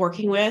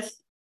working with,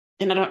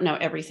 and I don't know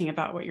everything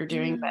about what you're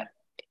doing, but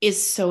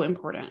is so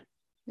important.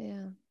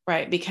 Yeah.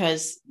 Right.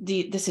 Because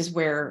this is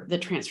where the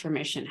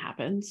transformation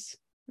happens.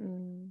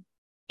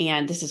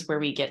 And this is where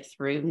we get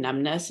through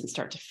numbness and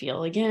start to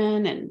feel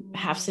again and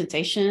have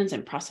sensations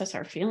and process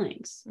our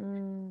feelings.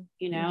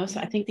 You know, so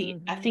I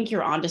think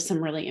you're onto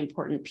some really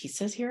important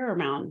pieces here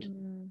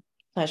around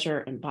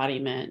pleasure,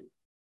 embodiment,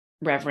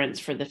 reverence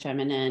for the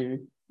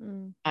feminine,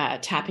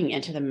 tapping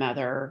into the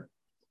mother,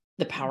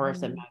 the power of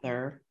the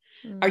mother.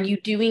 Are you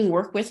doing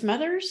work with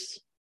mothers?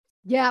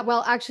 Yeah,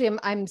 well, actually,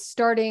 I'm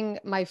starting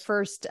my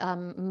first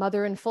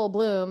Mother in Full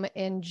Bloom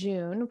in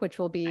June, which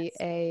will be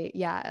a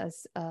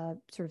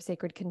sort of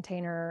sacred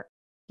container,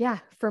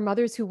 for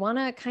mothers who want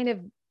to kind of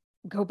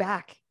go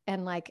back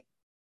and like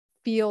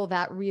feel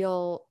that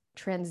real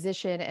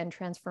transition and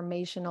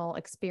transformational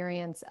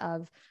experience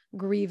of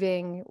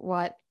grieving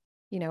what,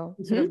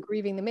 sort of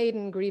grieving the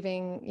maiden,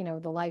 grieving,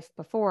 the life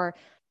before,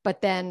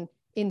 but then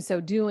in so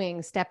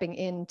doing, stepping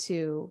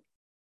into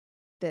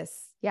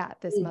this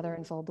Mother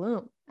in Full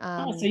Bloom.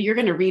 So you're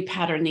going to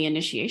repattern the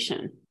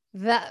initiation.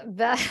 That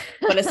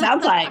what it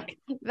sounds like.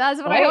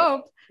 That's what I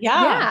hope.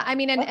 Yeah. I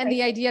mean, and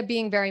the idea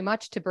being very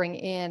much to bring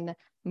in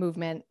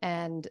movement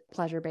and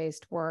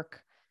pleasure-based work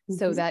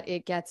so that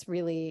it gets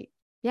really,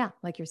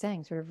 like you're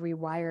saying, sort of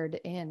rewired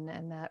in,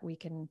 and that we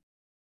can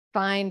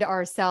find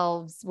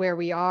ourselves where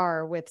we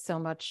are with so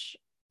much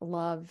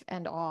love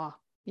and awe,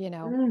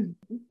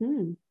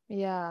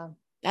 Yeah.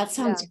 That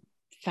sounds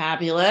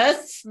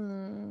fabulous.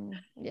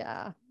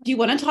 Yeah. Do you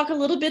want to talk a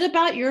little bit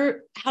about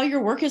how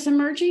your work is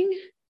emerging?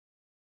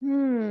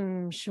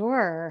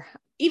 Sure.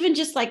 Even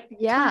just like,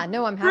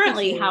 I'm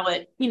currently happy to. How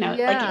it, like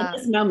in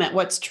this moment,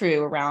 what's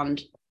true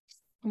around.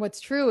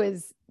 What's true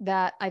is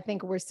that I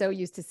think we're so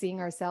used to seeing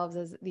ourselves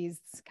as these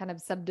kind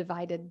of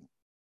subdivided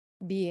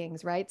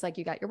beings, right? It's like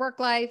you got your work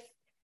life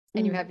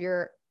and you have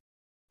your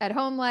at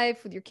home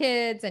life with your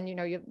kids, and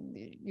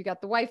you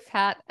got the wife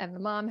hat and the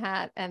mom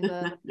hat and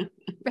the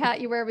hat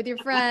you wear with your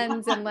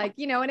friends, and like,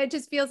 and it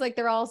just feels like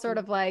they're all sort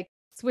of like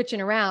switching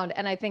around.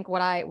 And I think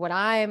what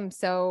I'm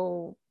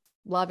so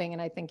loving,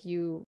 and I think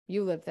you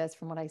live this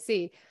from what I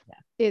see,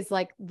 is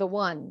like the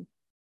one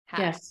hat.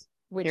 Yes,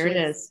 which here it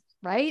is.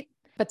 Right.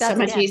 But that's so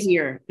much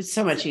easier. It's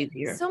so much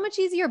easier. So much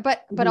easier.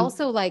 But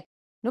also like,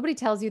 nobody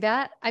tells you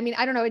that. I mean,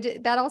 I don't know.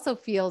 That also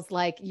feels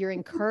like you're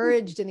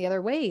encouraged in the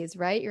other ways,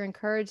 right? You're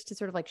encouraged to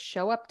sort of like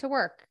show up to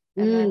work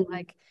and then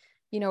like,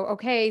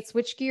 okay,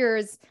 switch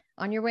gears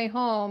on your way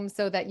home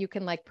so that you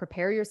can like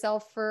prepare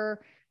yourself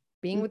for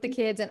being with the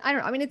kids. And I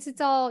don't know. I mean, it's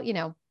all,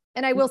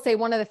 and I will say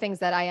one of the things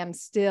that I am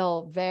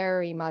still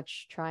very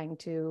much trying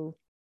to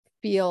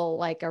feel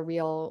like a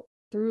real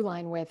through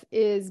line with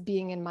is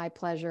being in my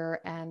pleasure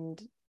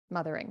and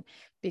mothering,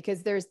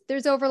 because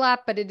there's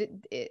overlap, but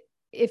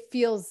it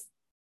feels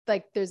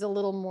like there's a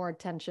little more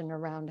tension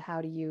around how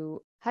do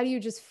you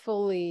just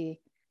fully,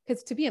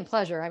 because to be in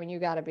pleasure, I mean, you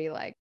got to be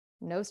like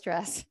no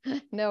stress,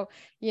 no,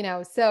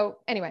 so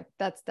anyway,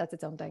 that's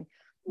its own thing.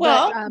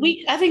 Well, but,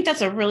 I think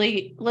that's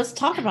let's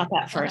talk about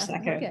that for a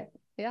second. Okay.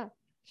 Yeah,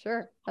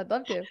 sure. I'd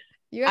love to.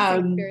 You have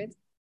some experience.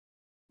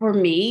 For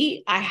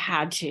me, I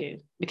had to,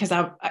 because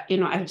I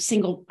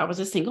was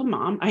a single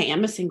mom. I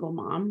am a single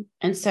mom.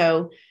 And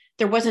so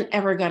there wasn't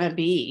ever going to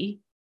be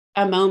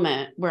a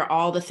moment where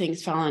all the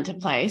things fell into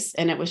place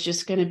and it was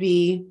just going to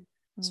be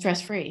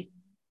stress-free.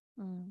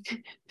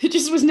 It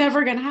just was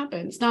never going to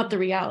happen. It's not the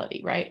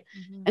reality. Right.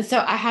 And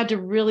so I had to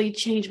really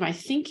change my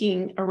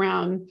thinking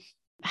around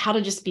how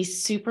to just be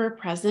super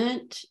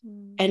present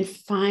and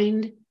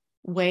find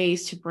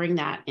ways to bring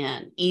that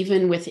in,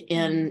 even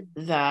within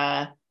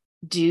the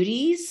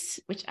duties,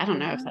 which I don't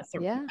know if that's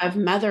of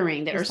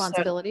mothering, that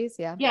responsibilities.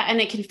 Are so, and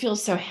it can feel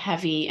so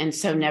heavy and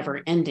so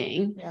never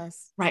ending.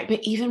 Yes. Right.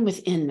 But even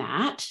within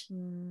that,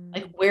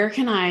 like, where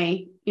can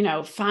I,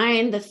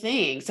 find the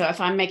thing? So if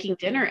I'm making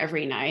dinner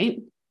every night,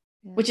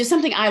 which is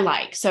something I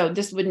like, so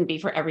this wouldn't be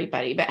for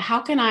everybody, but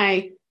how can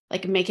I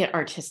like make it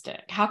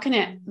artistic? How can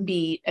it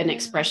be an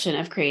expression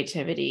of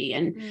creativity?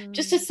 And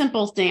just a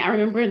simple thing. I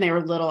remember when they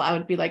were little, I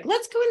would be like,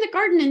 let's go in the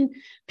garden and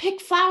pick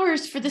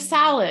flowers for the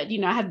salad.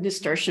 I had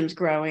nasturtiums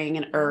growing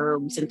and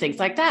herbs and things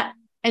like that.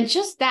 And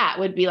just that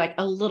would be like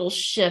a little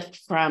shift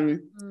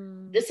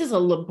from this is a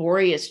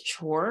laborious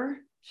chore.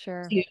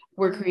 Sure. To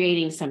we're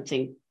creating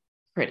something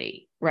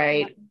pretty,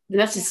 right? And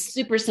that's a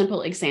super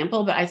simple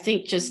example, but I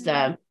think just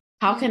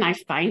how can I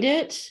find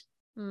it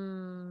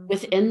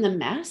within the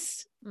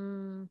mess?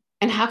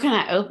 And how can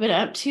I open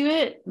up to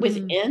it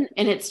within?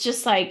 And it's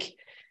just like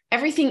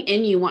everything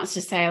in you wants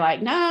to say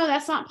like, no,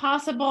 that's not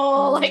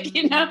possible. Like,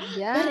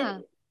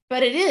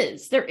 but it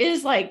is, there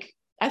is like,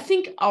 I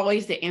think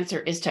always the answer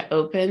is to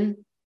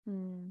open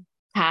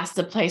past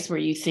the place where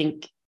you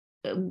think,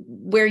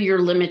 where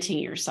you're limiting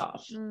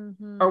yourself,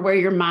 or where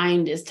your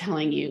mind is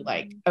telling you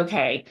like,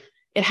 okay,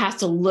 it has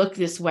to look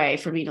this way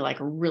for me to like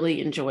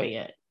really enjoy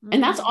it.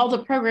 And that's all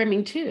the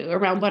programming too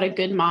around what a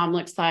good mom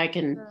looks like.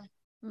 And,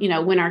 you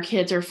know, when our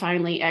kids are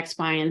finally X,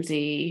 Y, and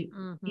Z,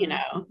 you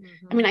know,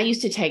 I mean, I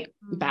used to take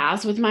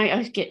baths with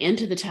I get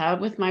into the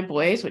tub with my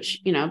boys, which,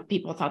 you know,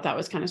 people thought that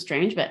was kind of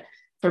strange, but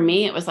for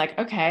me, it was like,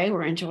 okay,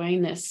 we're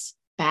enjoying this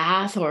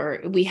bath.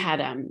 Or we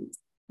had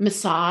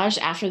massage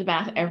after the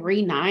bath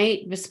every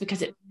night just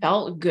because it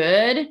felt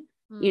good,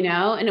 you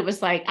know, and it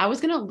was like, I was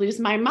going to lose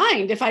my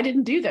mind if I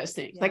didn't do those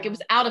things. Like it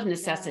was out of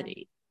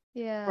necessity.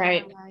 Yeah.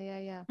 Right.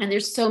 Yeah. And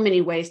there's so many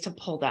ways to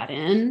pull that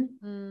in,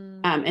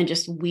 and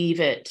just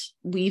weave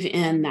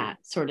in that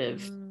sort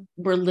of,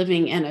 we're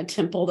living in a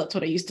temple. That's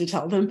what I used to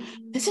tell them.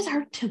 This is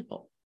our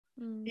temple.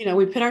 You know,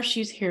 we put our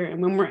shoes here,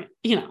 and when we're,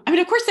 you know, I mean,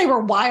 of course they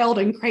were wild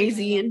and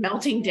crazy and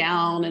melting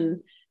down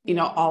and, you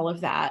know, all of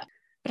that.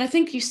 But I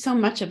think so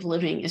much of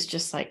living is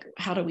just like,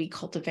 how do we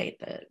cultivate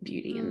the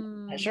beauty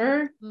and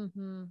pleasure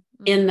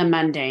in the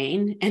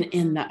mundane and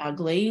in the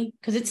ugly?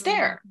 Because it's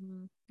there.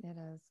 It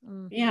is.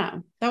 Yeah,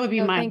 that would be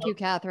Thank you,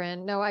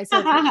 Catherine. No, I so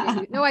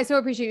appreciate you. No, I so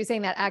appreciate you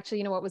saying that. Actually,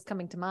 you know, what was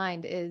coming to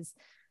mind is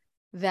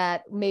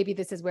that maybe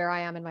this is where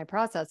I am in my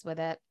process with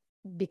it,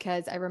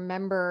 because I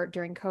remember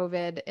during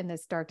COVID, in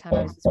this dark time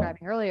I was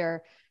describing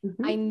earlier,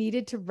 I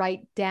needed to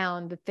write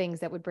down the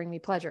things that would bring me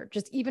pleasure,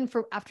 just even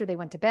for after they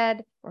went to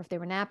bed or if they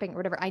were napping or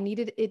whatever. I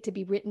needed it to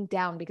be written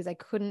down because I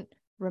couldn't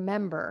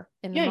remember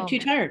in the moment. Too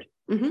tired.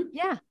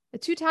 Yeah,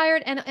 too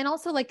tired, and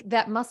also like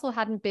that muscle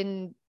hadn't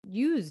been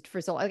used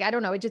for so long. Like I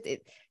don't know,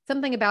 it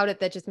something about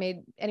it that just made,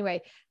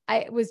 anyway,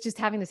 I was just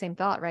having the same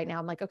thought right now.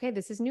 I'm like, okay,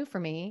 this is new for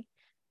me.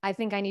 I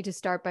think I need to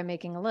start by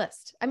making a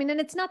list. I mean, and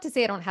it's not to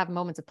say I don't have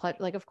moments of pleasure.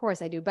 Like, of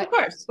course I do, but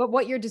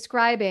what you're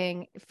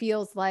describing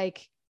feels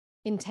like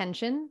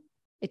intention.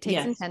 It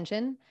takes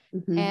intention,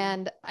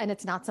 and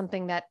it's not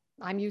something that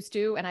I'm used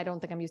to, and I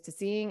don't think I'm used to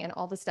seeing, and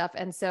all the stuff.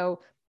 And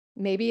so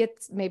maybe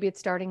it's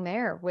starting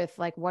there with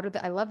like,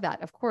 I love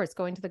that. Of course,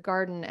 going to the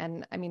garden.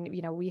 And I mean,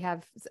 you know, we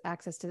have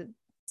access to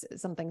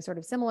something sort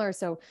of similar.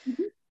 So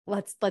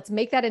let's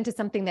make that into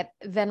something that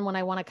then when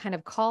I want to kind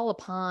of call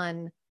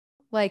upon,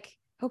 like,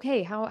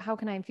 okay, how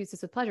can I infuse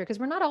this with pleasure? Because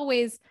we're not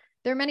always,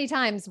 there are many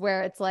times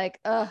where it's like,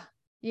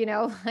 you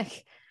know,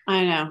 like,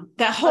 I know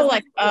that whole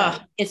like,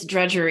 it's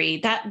drudgery,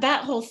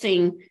 that whole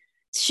thing,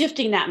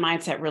 shifting that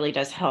mindset really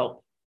does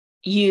help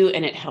you,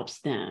 and it helps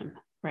them.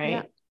 Right.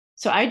 Yeah.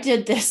 So I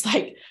did this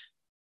like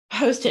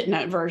Post-it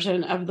note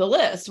version of the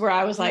list where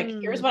I was like,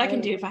 here's what I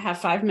can do if I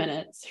have 5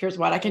 minutes. Here's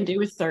what I can do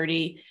with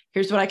 30.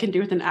 Here's what I can do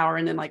with an hour.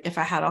 And then like, if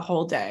I had a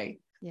whole day,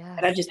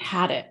 and I just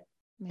had it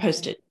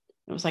posted,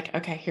 it was like,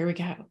 okay, here we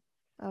go.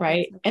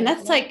 Right. And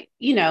that's like,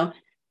 you know,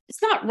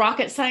 it's not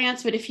rocket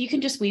science, but if you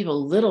can just weave a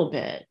little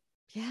bit,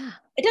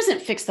 it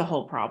doesn't fix the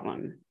whole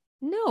problem.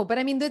 No, but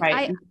I mean,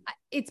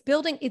 it's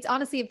building, it's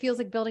honestly, it feels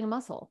like building a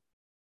muscle.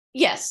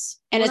 Yes.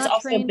 And it's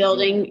also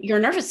building your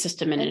nervous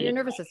system and your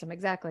nervous system.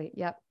 Exactly.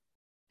 Yep.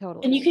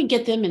 Totally. And you can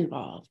get them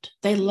involved.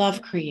 They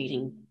love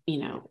creating, you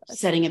know,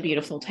 setting a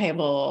beautiful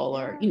table,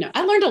 or, you know,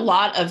 I learned a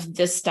lot of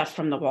this stuff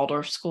from the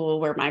Waldorf school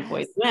where my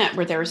boys went,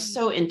 where they were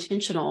so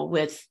intentional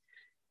with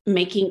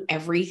making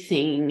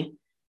everything,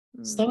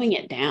 slowing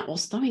it down. Well,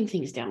 slowing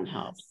things down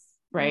helps,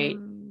 right?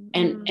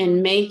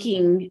 And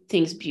making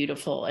things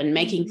beautiful, and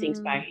making things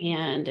by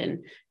hand,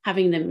 and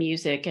having the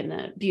music and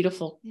the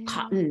beautiful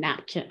cotton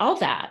napkin, all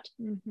that.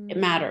 It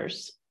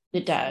matters.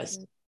 It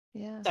does.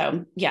 Yeah.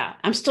 So yeah,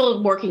 I'm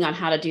still working on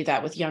how to do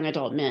that with young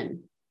adult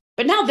men,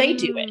 but now they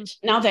do it.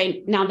 Now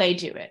they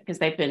do it because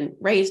they've been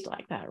raised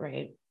like that.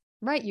 Right.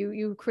 Right.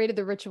 You created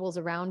the rituals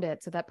around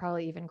it. So that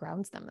probably even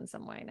grounds them in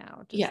some way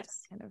now.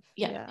 Yes. Kind of,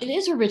 It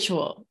is a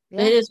ritual.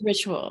 Yeah. It is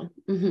ritual.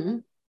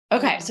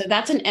 Okay. So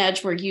that's an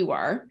edge where you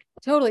are.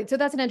 Totally. So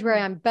that's an edge where I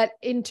am. But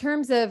in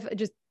terms of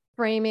just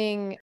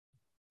framing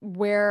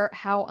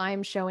how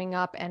I'm showing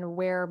up and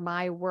where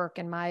my work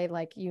and my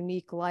like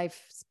unique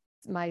life,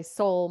 my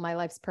soul, my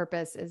life's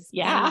purpose is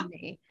in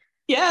me.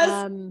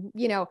 Yes.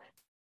 You know,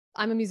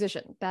 I'm a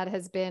musician. That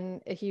has been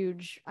a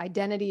huge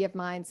identity of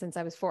mine since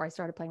I was 4. I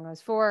started playing when I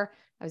was 4.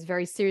 I was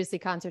very seriously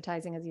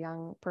concertizing as a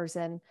young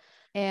person.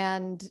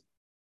 And,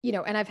 you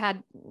know, and I've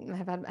had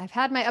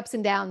my ups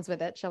and downs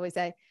with it, shall we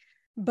say.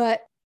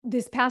 But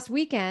this past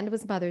weekend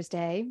was Mother's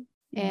Day.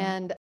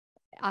 And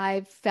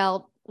I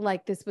felt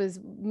like this was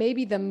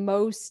maybe the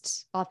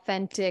most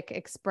authentic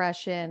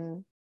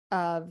expression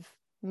of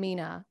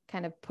Meena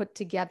kind of put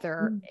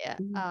together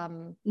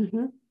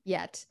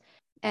yet.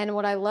 And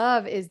what I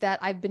love is that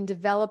I've been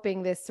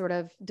developing this sort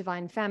of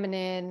divine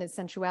feminine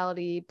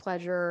sensuality,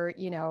 pleasure,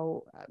 you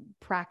know,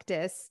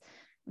 practice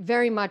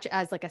very much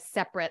as like a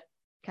separate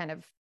kind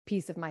of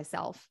piece of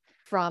myself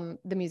from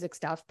the music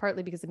stuff,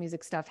 partly because the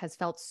music stuff has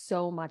felt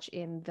so much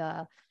in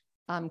the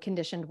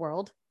conditioned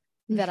world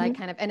that I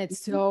kind of, and it's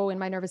so in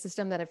my nervous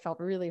system that it felt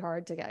really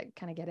hard to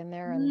get in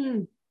there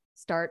and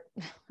start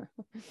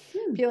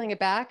peeling it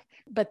back.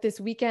 But this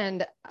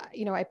weekend,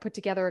 you know, I put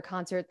together a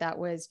concert that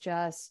was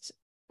just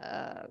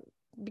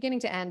beginning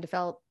to end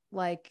felt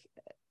like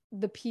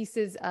the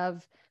pieces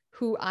of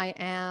who I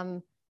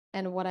am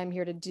and what I'm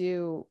here to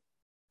do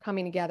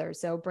coming together.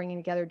 So bringing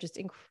together just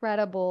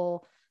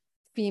incredible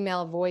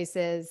female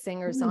voices,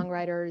 singers,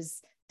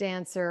 songwriters,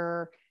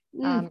 dancer,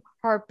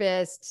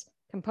 harpist,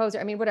 composer.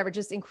 I mean, whatever,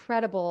 just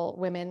incredible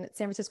women.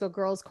 San Francisco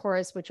Girls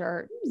Chorus, which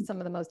are some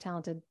of the most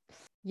talented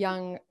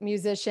young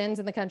musicians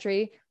in the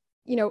country.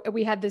 You know,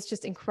 we had this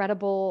just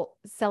incredible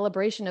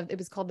celebration of, it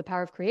was called The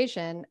Power of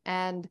Creation.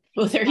 And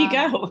well, there you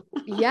go.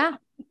 Yeah,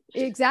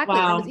 exactly.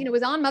 Wow. It was, it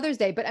was on Mother's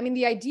Day, but I mean,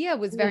 the idea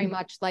was very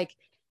much like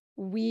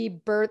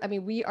we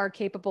are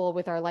capable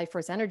with our life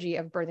force energy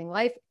of birthing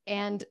life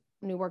and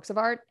new works of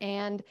art.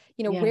 And,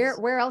 you know,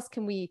 where else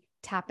can we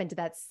tap into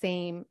that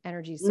same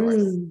energy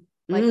source?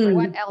 Like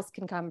what else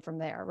can come from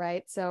there?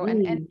 Right. So,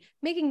 and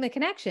making the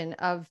connection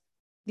of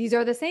these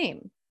are the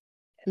same.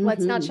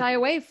 Let's not shy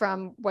away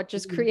from what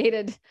just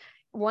created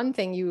one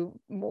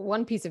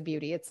piece of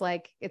beauty. It's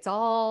like, it's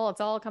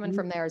all coming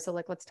from there. So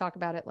like, let's talk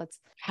about it.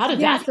 How did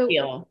that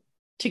feel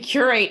to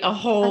curate a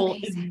whole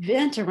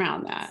event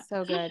around that?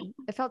 So good.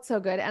 It felt so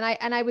good. And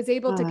I was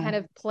able to kind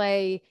of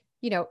play,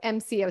 you know,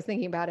 MC. I was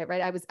thinking about it,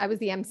 right? I was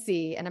the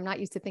MC, and I'm not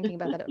used to thinking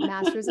about that.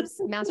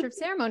 Master of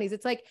ceremonies.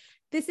 It's like,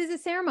 this is a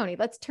ceremony.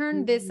 Let's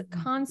turn this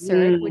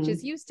concert, which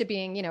is used to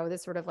being, you know,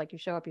 this sort of like you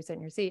show up, you sit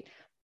in your seat.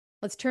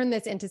 Let's turn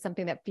this into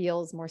something that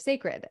feels more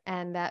sacred,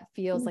 and that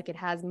feels like it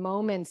has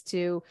moments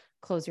to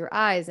close your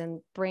eyes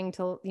and bring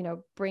to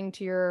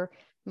your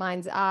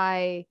mind's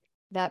eye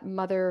that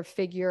mother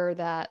figure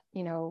that,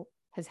 you know,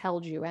 has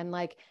held you, and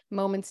like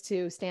moments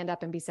to stand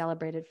up and be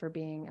celebrated for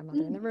being a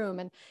mother in the room.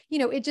 And, you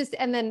know, it just,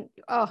 and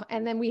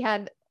then we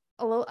had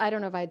a little, I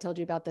don't know if I had told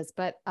you about this,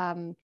 but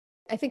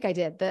I think I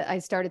did, I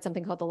started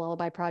something called the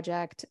Lullaby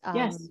Project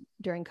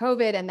during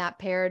COVID, and that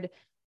paired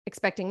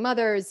expecting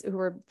mothers who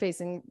were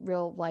facing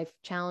real life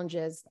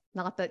challenges,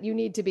 not that you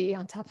need to be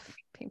on top of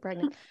being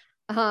pregnant,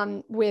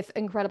 with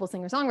incredible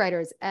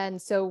singer-songwriters.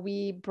 And so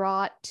we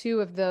brought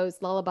 2 of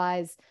those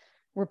lullabies,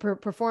 were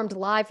performed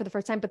live for the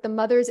first time, but the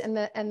mothers and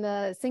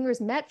the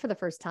singers met for the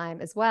first time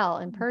as well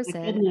in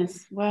person. My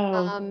goodness.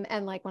 Wow.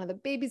 And like one of the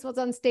babies was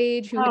on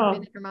stage who had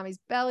been in her mommy's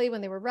belly when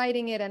they were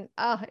writing it. And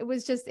it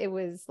was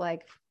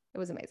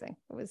amazing.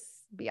 It was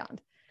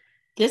beyond.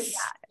 This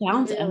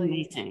sounds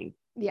amazing.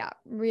 Yeah,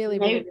 really.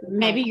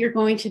 Maybe you're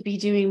going to be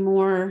doing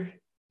more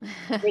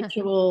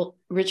rituals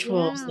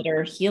that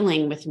are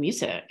healing with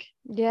music.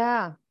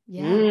 Yeah.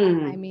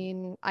 I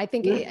mean, I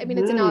think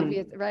it's an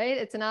obvious, right?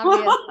 It's an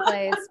obvious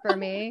place for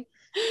me.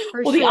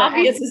 The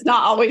obvious is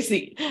not always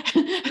the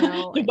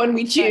one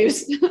we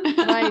choose.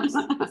 Right.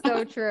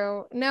 So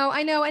true. No,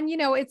 I know. And, you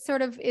know, it's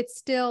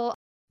still,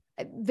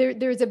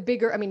 there's a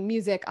bigger, I mean,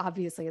 music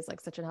obviously is like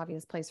such an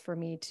obvious place for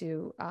me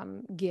to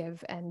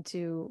give, and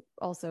to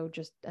also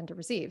and to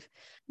receive,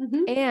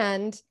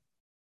 and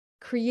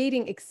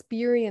creating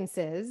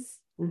experiences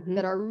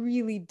that are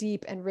really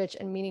deep and rich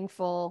and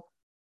meaningful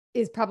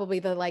is probably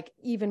the like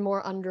even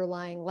more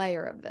underlying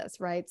layer of this.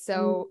 Right.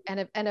 So, and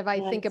if I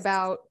think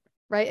about,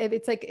 right,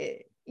 it's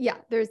like,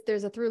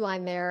 there's a through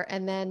line there.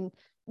 And then,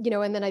 you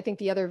know, and then I think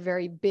the other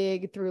very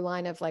big through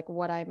line of like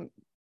what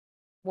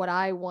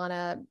I want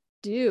to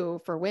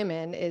do for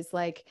women is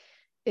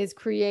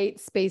create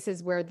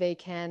spaces where they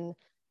can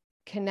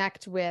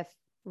connect with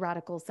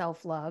radical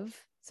self-love.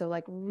 So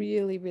like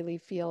really, really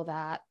feel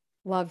that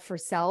love for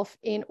self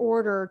in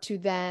order to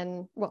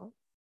then, well,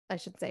 I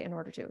should say in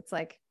order to, it's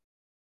like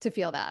to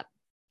feel that.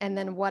 And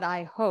then what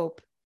I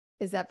hope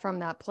is that from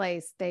that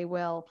place, they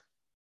will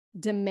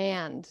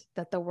demand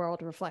that the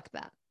world reflect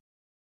that.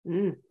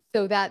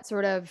 So that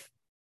sort of,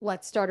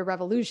 let's start a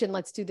revolution,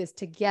 let's do this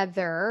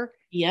together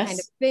kind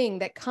of thing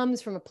that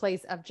comes from a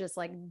place of just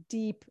like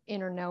deep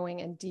inner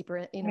knowing and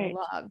deeper inner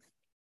love.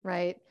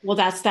 Right. Well,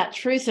 that's that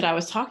truth that I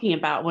was talking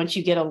about. Once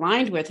you get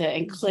aligned with it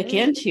and click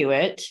into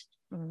it,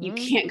 you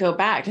can't go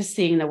back to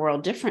seeing the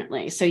world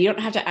differently. So you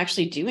don't have to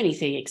actually do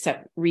anything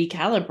except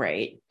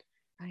recalibrate.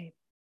 Right.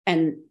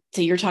 And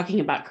so you're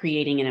talking about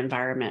creating an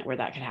environment where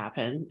that could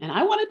happen. And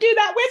I want to do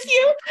that with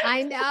you.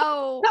 I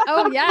know.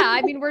 Oh yeah.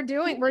 I mean, we're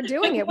doing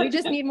it. We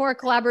just need more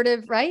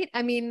collaborative, right?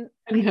 I mean,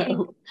 I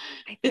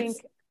think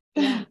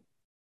yeah.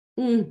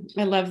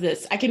 I love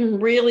this. I can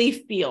really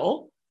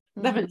feel,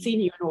 I haven't seen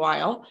you in a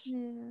while,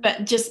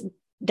 but just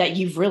that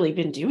you've really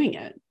been doing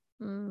it.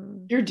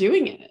 You're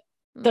doing it.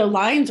 The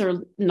lines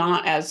are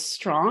not as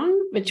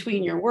strong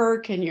between your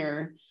work and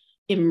your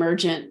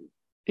emergent,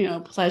 you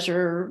know,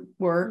 pleasure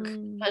work,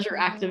 pleasure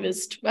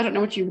activist. I don't know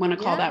what you want to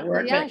call that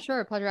work. Yeah,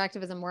 sure. Pleasure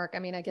activism work. I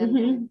mean,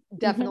 again,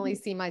 definitely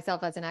see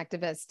myself as an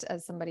activist,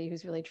 as somebody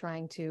who's really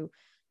trying to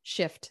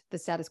shift the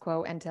status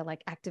quo and to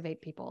like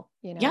activate people,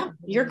 you know? Yeah,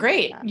 you're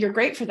great. You're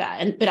great for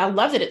that. But I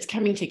love that it's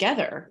coming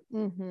together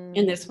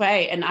in this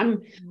way.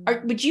 And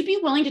would you be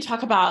willing to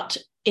talk about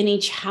any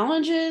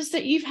challenges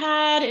that you've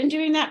had in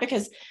doing that?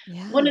 Because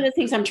one of the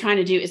things I'm trying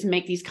to do is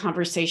make these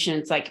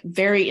conversations like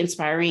very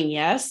inspiring.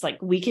 Yes, like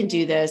we can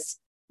do this.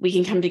 We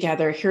can come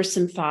together. Here's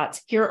some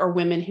thoughts. Here are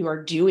women who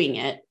are doing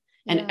it.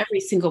 And every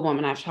single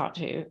woman I've talked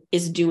to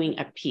is doing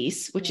a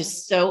piece, which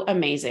is so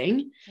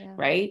amazing,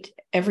 right?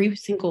 Every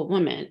single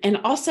woman. And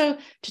also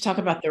to talk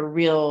about the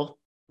real,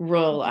 I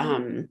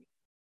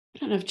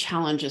don't know if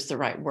challenge is the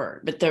right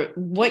word, but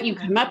what you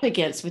come up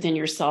against within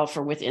yourself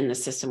or within the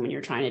system when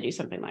you're trying to do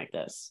something like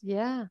this.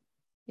 Yeah.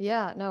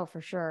 Yeah, no,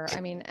 for sure.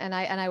 I mean, and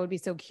I would be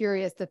so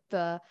curious that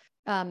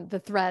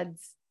the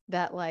threads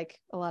that like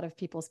a lot of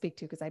people speak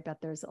to, because I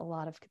bet there's a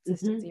lot of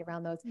consistency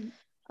around those.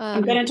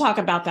 I'm going to talk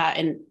about that.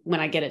 And when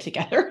I get it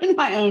together in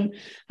my own,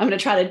 I'm going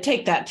to try to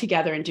take that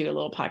together and do a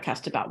little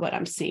podcast about what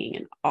I'm seeing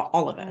and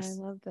all of us.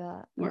 I love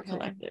that. More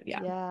collective.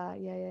 Yeah.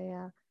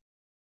 Yeah.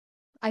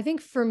 I think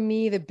for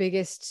me, the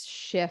biggest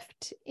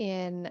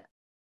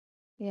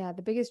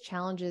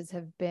challenges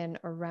have been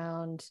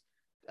around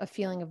a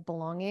feeling of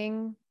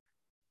belonging,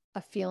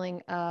 a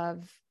feeling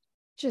of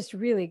just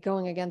really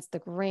going against the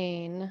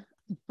grain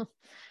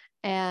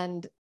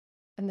and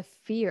the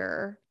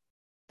fear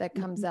that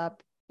comes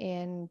up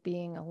in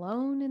being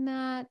alone in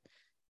that,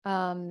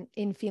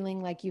 in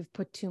feeling like you've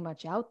put too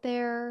much out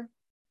there.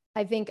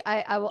 I think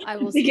I will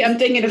I'm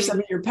thinking of some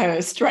of your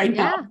posts right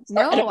now.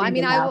 No, I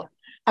mean, I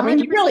mean,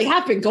 you really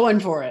have been going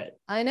for it.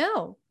 I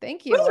know.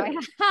 Thank you. I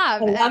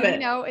have. I love it. You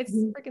know, it's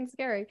freaking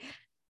scary.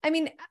 I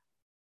mean,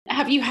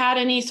 have you had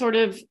any sort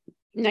of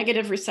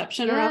negative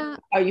reception around?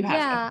 Oh, you have.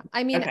 Yeah.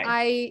 I mean,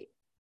 okay.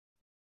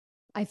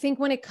 I think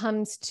when it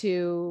comes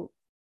to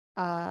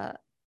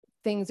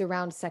things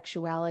around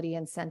sexuality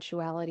and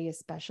sensuality,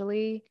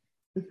 especially,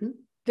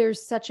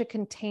 there's such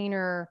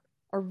a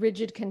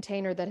rigid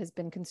container that has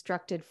been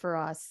constructed for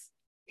us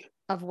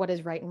of what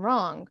is right and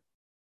wrong.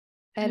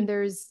 And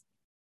there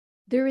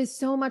is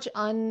so much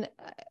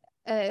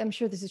I'm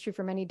sure this is true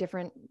for many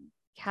different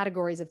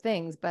categories of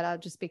things, but I'll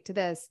just speak to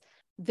this.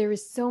 There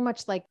is so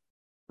much like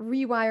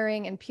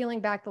rewiring and peeling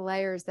back the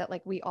layers that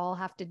like we all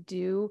have to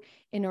do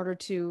in order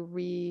to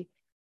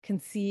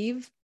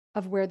reconceive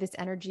of where this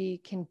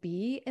energy can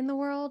be in the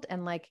world,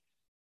 and like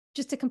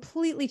just to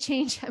completely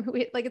change. I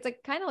mean, it's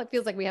like kind of like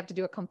feels like we have to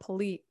do a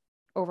complete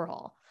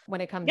overhaul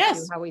when it comes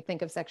to how we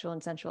think of sexual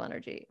and sensual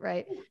energy,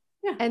 right?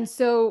 Yeah. And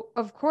so,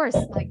 of course,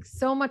 like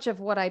so much of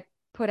what I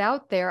put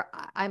out there,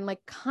 I'm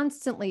like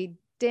constantly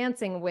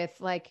dancing with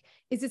like,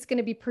 is this going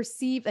to be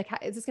perceived? Like,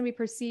 is this going to be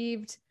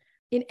perceived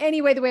in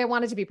any way the way I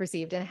want it to be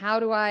perceived? And how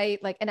do I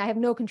like, and I have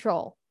no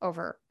control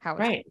over how it's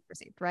going to be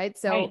perceived, right?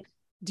 So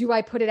do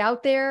I put it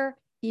out there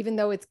even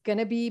though it's going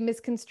to be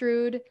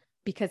misconstrued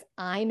because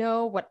I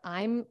know what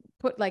I'm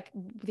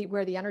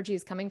where the energy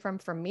is coming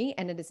from me,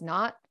 and it is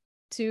not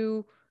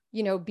to,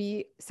 you know,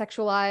 be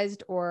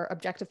sexualized or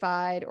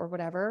objectified or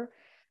whatever.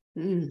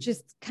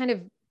 Just kind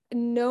of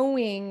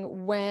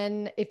knowing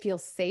when it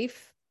feels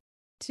safe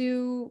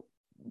to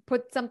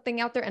put something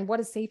out there, and what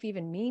does safe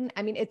even mean?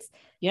 I mean, it's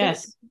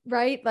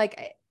right.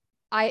 Like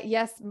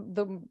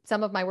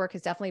some of my work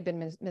has definitely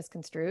been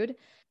misconstrued.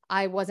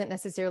 I wasn't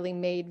necessarily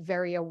made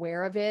very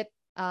aware of it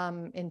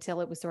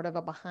until it was sort of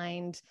a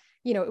behind,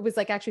 you know, it was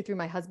like actually through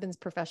my husband's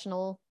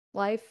professional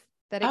life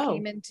that it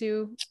came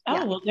into.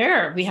 Well,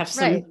 there we have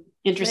some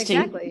interesting.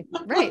 Exactly.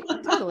 Right.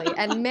 Totally.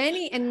 And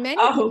many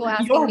people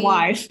asking your me,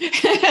 wife.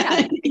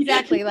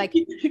 Exactly. Like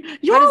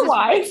your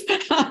wife.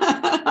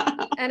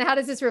 And how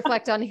does this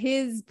reflect on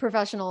his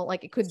professional,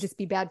 like, could this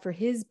be bad for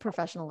his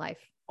professional life?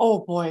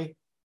 Oh boy.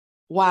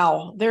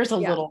 Wow. There's a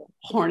little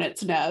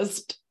hornet's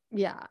nest.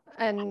 Yeah.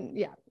 And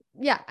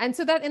And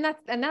so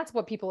that's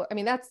what people, I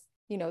mean, that's,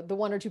 you know, the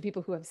one or two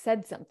people who have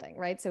said something,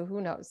 right? So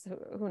who knows,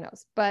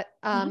 but,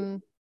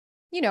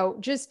 you know,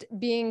 just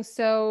being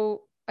the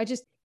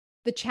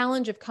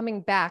challenge of coming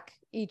back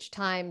each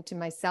time to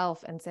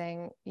myself and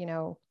saying, you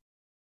know,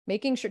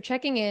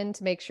 checking in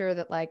to make sure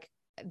that like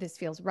this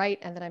feels right,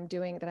 and that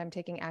I'm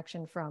taking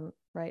action from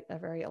a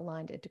very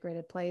aligned,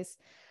 integrated place.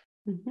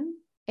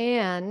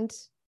 And,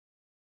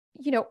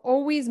 you know,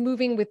 always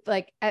moving with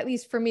like, at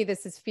least for me,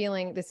 this is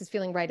feeling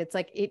right. It's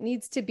like, it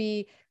needs to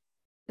be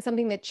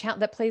something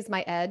that plays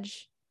my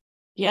edge.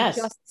 Yes.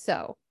 Just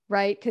so.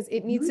 Right. Cause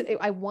it needs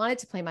to, I want it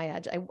to play my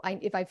edge.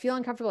 If I feel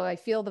uncomfortable, I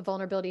feel the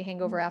vulnerability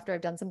hangover after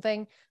I've done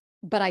something,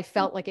 but I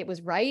felt like it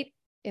was right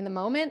in the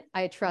moment,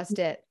 I trust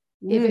it.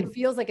 If it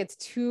feels like it's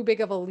too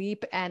big of a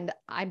leap and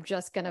I'm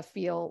just going to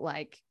feel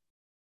like,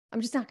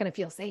 I'm just not going to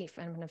feel safe,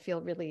 I'm going to feel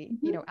really,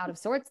 you know, out of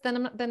sorts,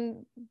 then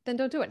then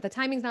don't do it. The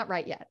timing's not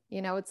right yet.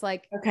 You know, it's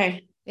like,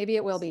 okay, maybe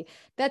it will be.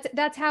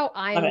 That's how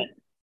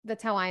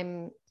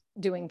I'm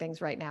doing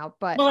things right now.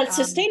 But well, it's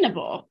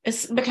sustainable.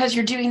 It's because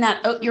you're doing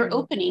that. You're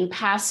opening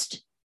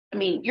past,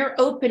 you're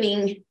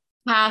opening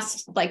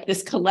past like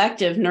this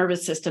collective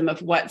nervous system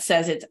of what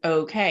says it's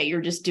okay.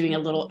 You're just doing a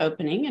little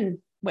opening and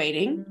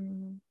waiting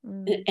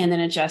and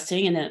then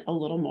adjusting, and then a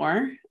little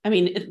more.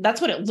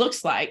 That's what it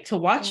looks like to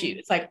watch you.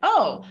 It's like,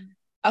 oh,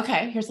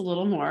 okay, here's a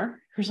little more.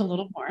 Here's a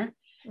little more.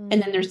 And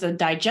then there's the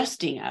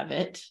digesting of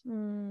it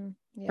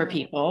for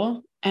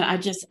people. And I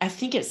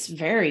think it's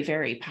very,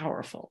 very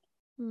powerful.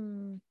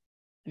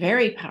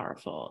 Very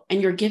powerful.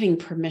 And you're giving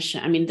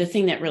permission. The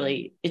thing that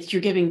really,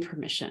 you're giving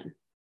permission.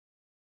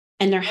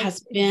 And there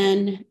has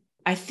been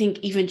I think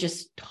even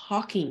just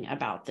talking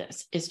about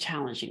this is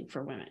challenging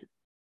for women.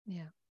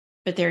 Yeah.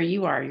 But there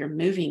you are, you're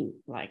moving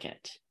like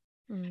it.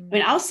 Mm. I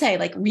mean, I'll say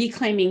like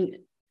reclaiming,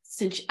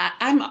 since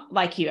I'm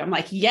like you, I'm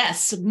like,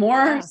 yes,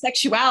 more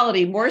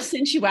sexuality, more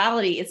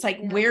sensuality. It's like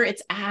where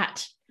it's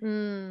at.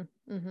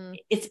 Mm-hmm.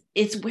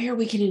 It's where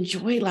we can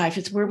enjoy life.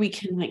 It's where we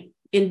can like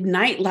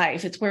ignite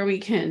life. It's where we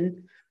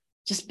can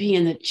just be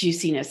in the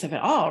juiciness of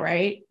it all.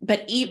 Right.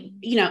 But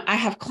I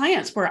have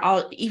clients where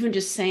I'll even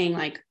just saying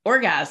like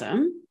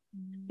orgasm,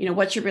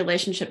 what's your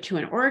relationship to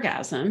an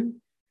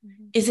orgasm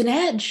is an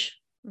edge,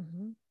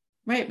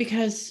 right?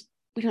 Because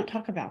we don't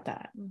talk about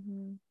that,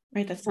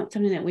 right? That's not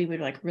something that we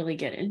would like really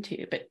get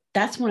into, but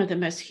that's one of the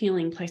most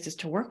healing places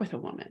to work with a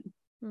woman,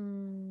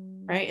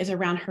 right? Is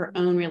around her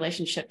own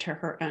relationship to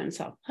her own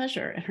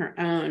self-pleasure and her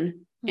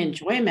own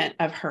enjoyment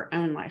of her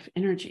own life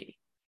energy.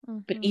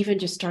 But even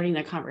just starting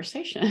the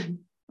conversation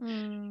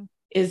and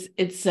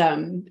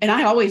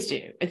I always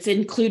do, it's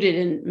included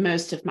in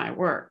most of my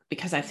work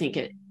because I think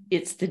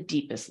it's the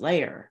deepest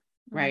layer,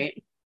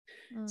 right?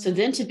 So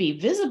then to be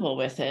visible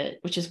with it,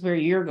 which is where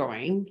you're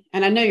going.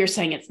 And I know you're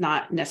saying it's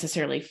not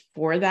necessarily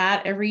for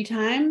that every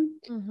time,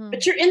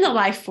 but you're in the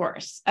life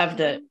force of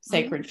the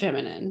sacred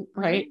feminine,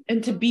 right?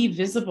 And to be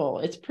visible,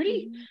 it's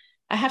pretty,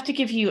 I have to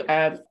give you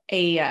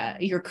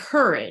your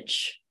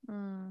courage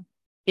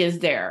is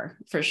there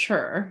for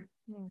sure.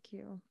 Thank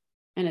you.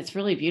 And it's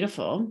really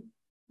beautiful.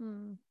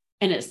 And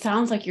it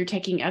sounds like you're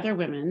taking other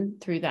women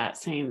through that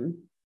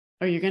same,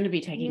 or you're going to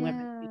be taking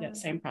women through that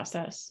same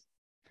process.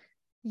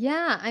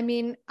 Yeah. I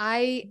mean,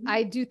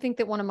 I do think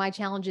that one of my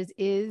challenges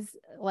is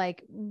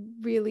like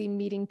really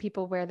meeting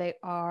people where they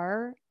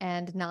are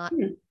and not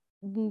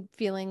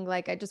feeling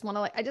like I just want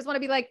to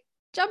be like,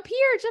 jump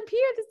here. This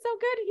is so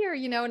good here,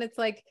 and it's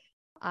like,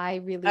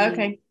 I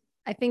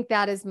think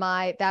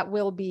that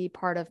will be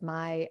part of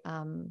my,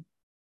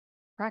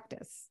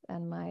 practice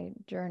and my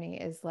journey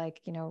is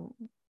like,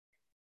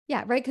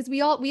 yeah. Right. Cause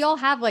we all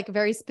have like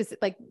very specific,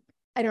 like,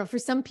 I don't know, for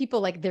some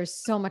people, like there's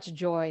so much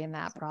joy in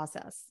that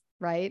process,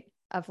 right?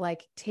 Of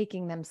like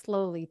taking them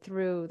slowly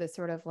through the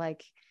sort of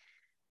like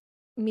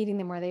meeting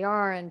them where they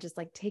are and just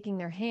like taking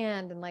their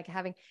hand and like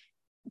having,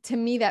 to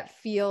me,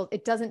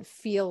 it doesn't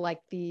feel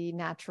like the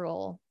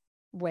natural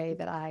way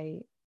that I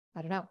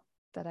don't know,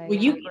 that I,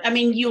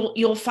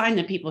 you'll find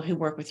the people who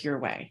work with your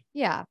way.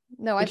 Yeah,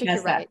 no, I think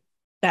you're right.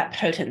 That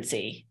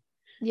potency.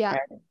 Yeah.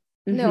 Right?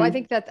 No, I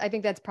think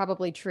that's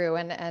probably true.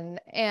 And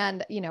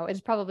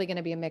it's probably going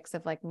to be a mix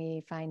of like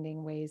me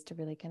finding ways to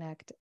really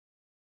connect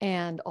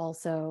and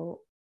also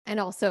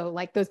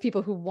like those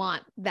people who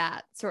want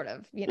that sort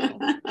of,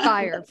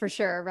 fire for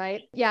sure.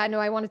 Right. Yeah, no,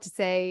 I wanted to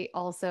say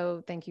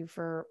also, thank you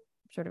for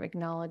sort of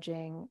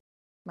acknowledging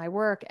my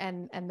work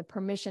and the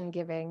permission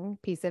giving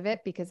piece of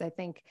it, because I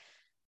think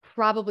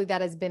probably that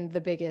has been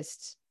the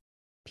biggest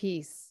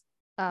piece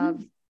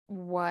of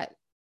what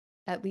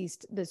at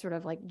least the sort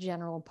of like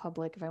general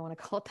public, if I want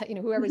to call it that,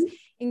 whoever's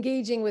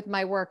engaging with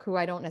my work, who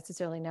I don't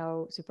necessarily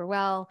know super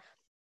well,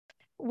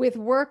 with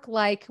work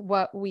like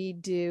what we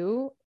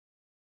do,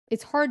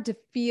 it's hard to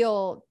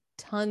feel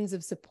tons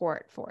of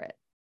support for it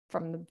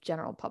from the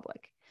general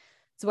public.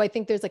 So I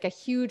think there's like a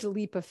huge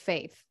leap of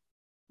faith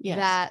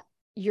that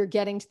you're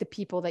getting to the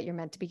people that you're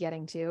meant to be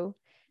getting to,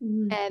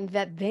 and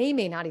that they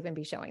may not even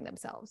be showing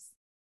themselves,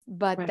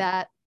 but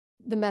that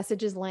the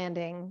message is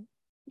landing.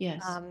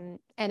 Yes.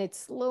 And it's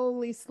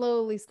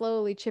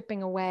slowly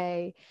chipping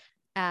away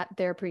at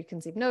their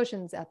preconceived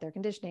notions, at their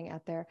conditioning,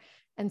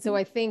 and so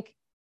I think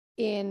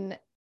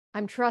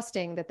I'm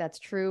trusting that that's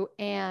true.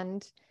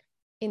 And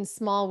in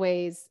small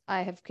ways,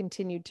 I have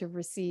continued to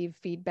receive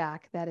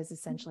feedback that is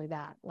essentially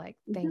that, like,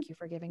 thank you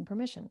for giving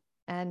permission.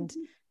 And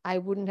I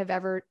wouldn't have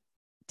ever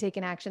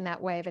taken action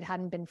that way if it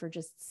hadn't been for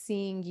just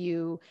seeing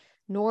you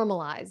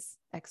normalize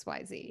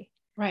XYZ.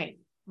 Right.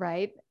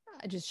 Right.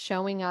 Just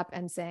showing up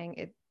and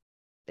saying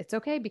it's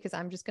okay, because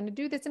I'm just going to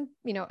do this and,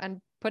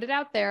 and put it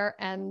out there.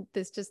 And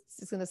this just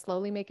is going to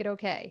slowly make it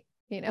okay.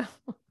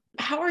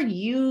 How are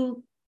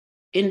you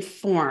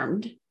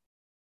informed?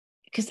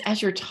 Because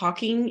as you're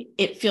talking,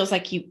 it feels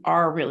like you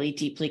are really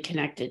deeply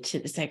connected to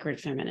the sacred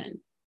feminine.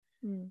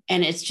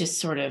 And it's just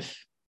sort of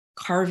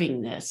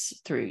carving this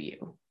through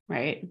you,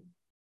 right?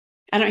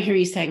 I don't hear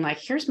you saying like,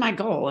 here's my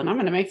goal and I'm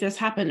going to make this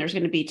happen. There's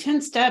going to be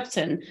 10 steps.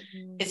 And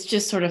it's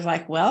just sort of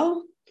like,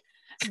 well,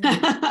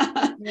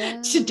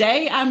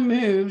 today I'm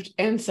moved.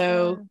 And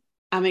so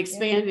I'm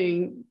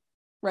expanding,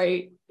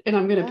 right? And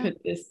I'm going to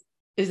put this,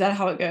 is that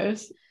how it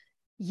goes?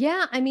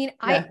 Yeah. I mean,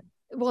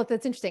 well,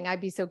 that's interesting. I'd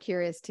be so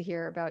curious to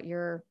hear about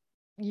your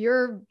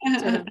sort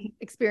of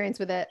experience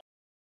with it.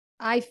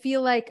 I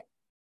feel like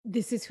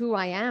this is who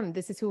I am.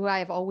 This is who I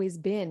have always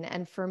been.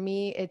 And for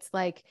me, it's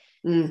like,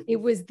 it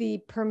was the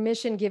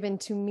permission given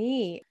to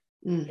me.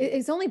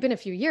 It's only been a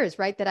few years,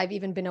 right, that I've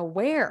even been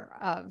aware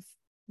of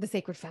the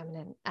sacred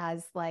feminine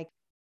as like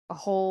a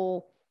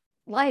whole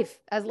life.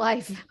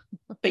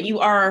 But you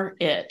are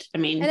it. I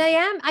mean, and I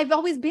am. I've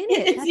always been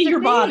it. It's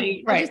your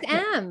body, right? I just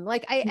am.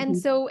 Like and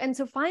so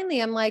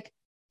finally, I'm like,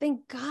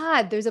 thank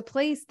God there's a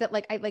place that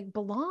like I like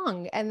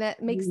belong and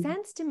that makes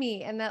sense to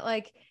me and that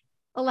like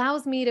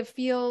allows me to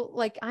feel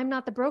like I'm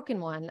not the broken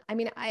one. I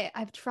mean,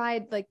 I've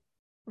tried like,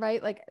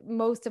 right, like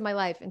most of my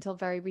life until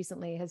very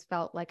recently has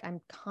felt like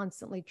I'm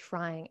constantly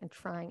trying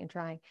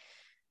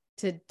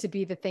to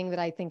be the thing that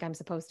I think I'm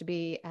supposed to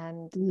be.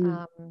 And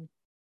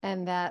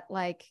that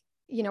like,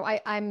 you know,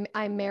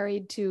 I'm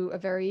married to a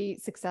very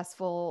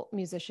successful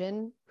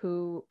musician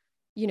who,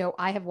 you know,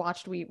 I have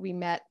watched, we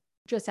met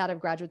just out of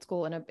graduate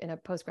school in a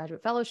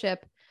postgraduate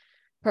fellowship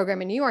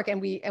program in New York.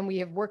 And we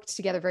have worked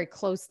together very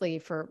closely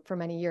for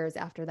many years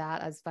after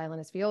that as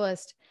violinist,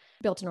 violist,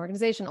 built an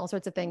organization, all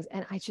sorts of things.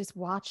 And I just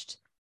watched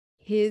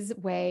his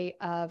way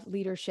of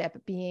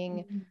leadership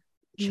being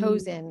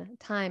chosen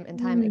time and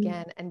time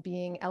again and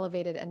being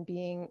elevated and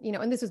being, you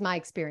know, and this was my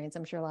experience.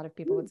 I'm sure a lot of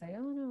people would say,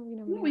 oh no, you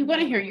know, we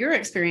want to hear your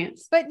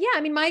experience. But yeah,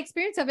 I mean, my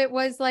experience of it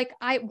was like,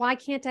 why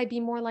can't I be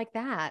more like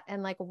that?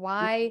 And like,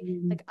 why,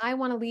 like, I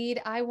want to lead,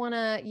 I want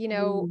to, you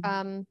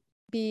know,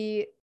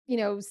 be, you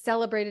know,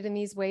 celebrated in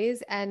these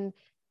ways. And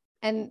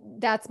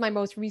that's my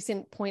most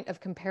recent point of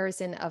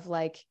comparison of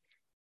like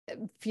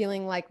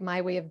feeling like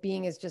my way of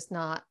being is just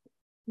not,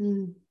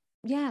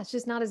 yeah, it's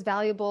just not as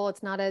valuable.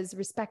 It's not as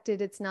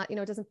respected. It's not, you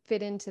know, it doesn't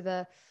fit into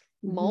the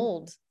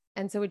mold.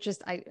 And so it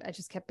just, I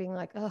just kept being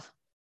like, oh,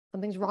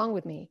 something's wrong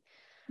with me.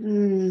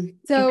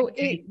 So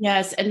okay.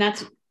 Yes. And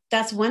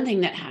that's one thing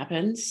that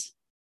happens,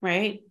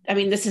 right? I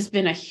mean, this has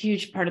been a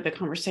huge part of the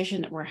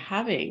conversation that we're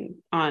having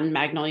on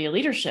Magnolia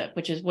leadership,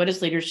 which is what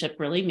does leadership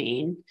really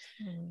mean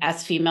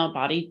as female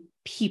bodied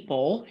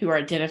people who are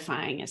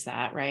identifying as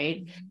that,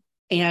 right?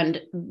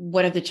 And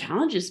what have the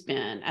challenges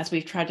been as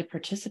we've tried to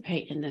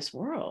participate in this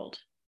world,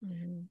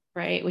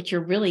 right? Which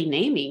you're really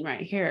naming right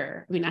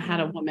here. I mean, I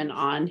had a woman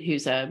on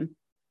who's a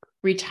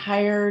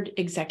retired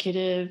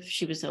executive.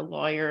 She was a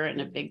lawyer in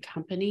a big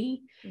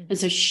company. And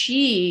so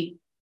she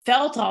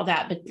felt all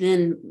that, but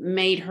then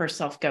made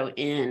herself go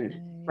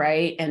in,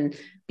 right? And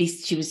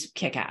she was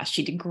kick-ass.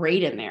 She did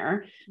great in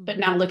there. But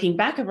now looking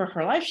back over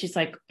her life, she's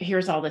like,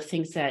 here's all the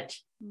things that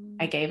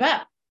I gave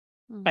up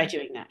by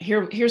doing that.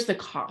 Here's the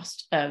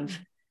cost of,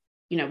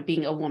 you know,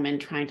 being a woman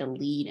trying to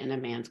lead in a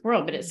man's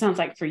world. But it sounds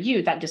like for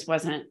you, that just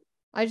wasn't.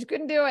 I just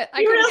couldn't do it.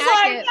 I couldn't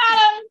hack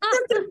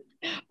it.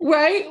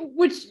 Right.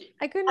 Which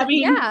I couldn't. I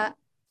mean,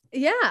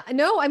 yeah.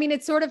 No, I mean,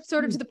 it's sort of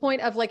to the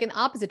point of like an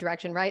opposite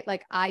direction, right?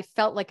 Like I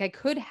felt like I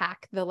could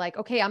hack the like,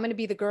 okay, I'm going to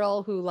be the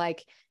girl who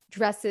like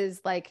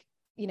dresses like,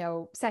 you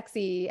know,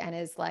 sexy and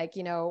is like,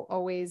 you know,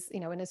 always, you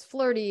know, and is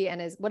flirty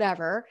and is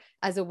whatever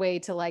as a way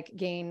to like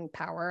gain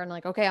power. And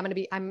like, okay,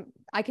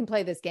 I can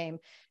play this game.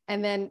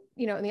 And then,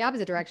 you know, in the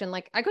opposite direction,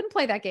 like I couldn't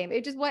play that game.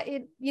 It just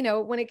you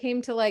know, when it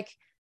came to like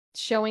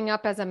showing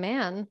up as a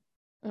man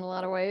in a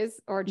lot of ways,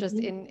 or just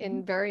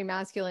in very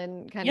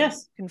masculine kind of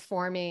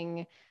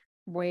conforming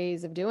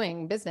ways of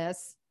doing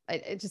business,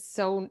 it's just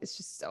so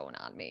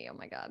not me. Oh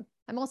my God.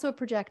 I'm also a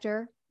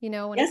projector. You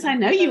know, yes, I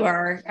know you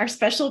are our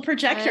special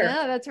projector.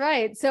 Yeah, that's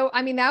right. So,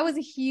 I mean, that was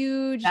a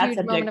huge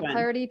moment of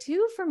clarity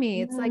too for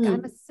me. It's like,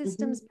 I'm a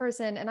systems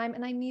person and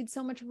I need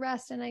so much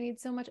rest and I need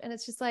so much. And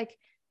it's just like,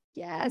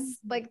 yes,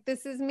 like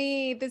this is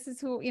me. This is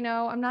who, you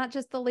know, I'm not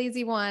just the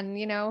lazy one,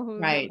 you know,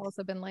 who's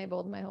also been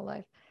labeled my whole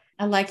life.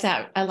 I like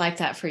that. I like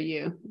that for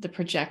you, the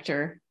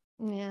projector.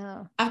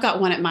 Yeah. I've got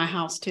one at my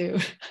house too.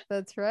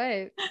 That's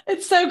right.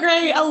 It's so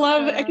great. I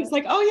love it. It's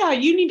like, oh yeah,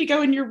 you need to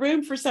go in your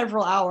room for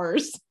several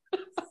hours.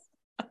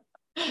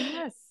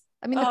 Yes.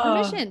 I mean, the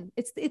permission,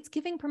 it's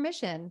giving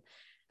permission.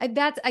 I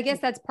guess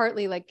that's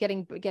partly like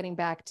getting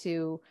back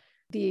to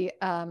the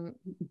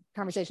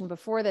conversation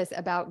before this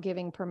about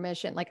giving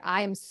permission. Like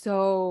I am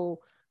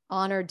so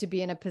honored to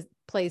be in a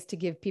place to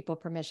give people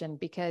permission,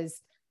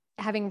 because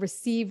having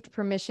received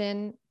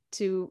permission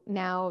to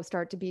now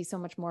start to be so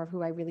much more of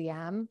who I really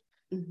am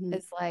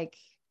is like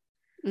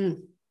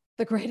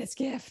the greatest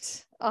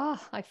gift.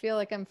 Oh, I feel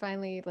like I'm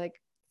finally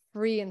like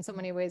free in so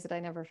many ways that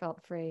I never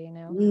felt free, you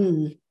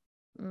know?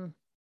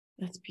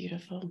 That's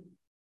beautiful.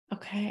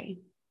 Okay.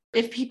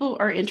 If people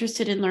are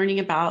interested in learning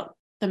about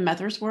the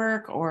Mother's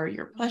work or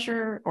your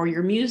pleasure or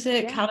your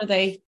music, how do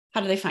they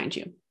find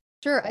you?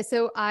 Sure.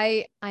 So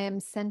I am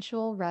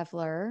Sensual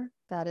Reveler.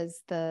 That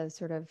is the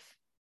sort of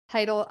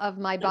title of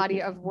my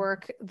body of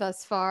work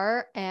thus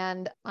far.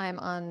 And I'm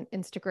on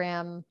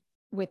Instagram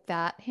with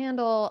that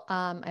handle.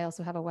 I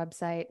also have a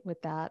website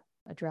with that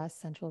address,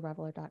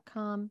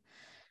 sensualreveler.com.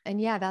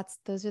 And yeah,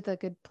 those are the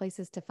good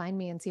places to find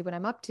me and see what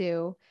I'm up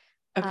to.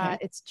 Okay.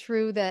 It's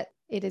true that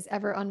it is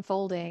ever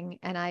unfolding.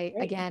 And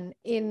again,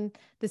 in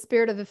the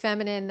spirit of the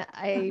feminine,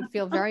 I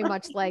feel very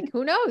much like,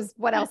 who knows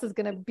what else is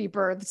going to be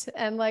birthed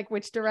and like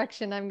which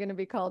direction I'm going to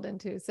be called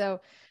into.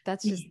 So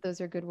that's just, those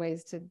are good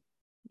ways to,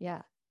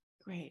 yeah.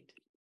 Great.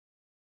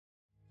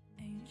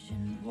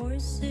 Ancient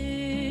voices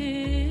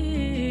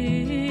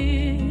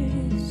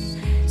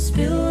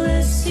spill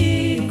the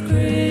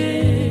secrets.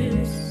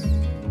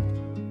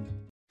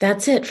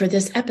 That's it for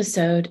this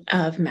episode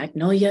of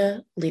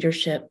Magnolia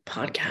Leadership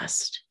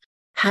Podcast.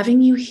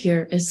 Having you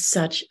here is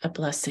such a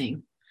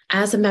blessing.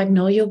 As a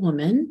Magnolia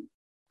woman,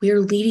 We are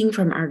leading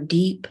from our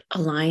deep,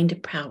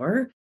 aligned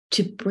power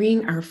to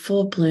bring our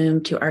full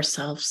bloom to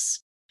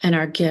ourselves and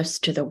our gifts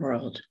to the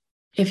world.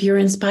 If you're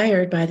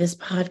inspired by this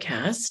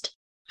podcast,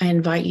 I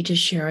invite you to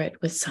share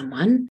it with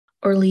someone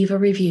or leave a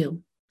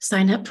review.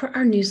 Sign up for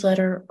our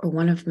newsletter or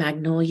one of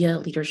Magnolia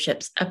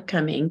Leadership's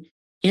upcoming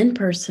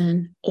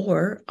in-person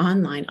or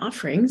online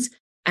offerings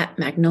at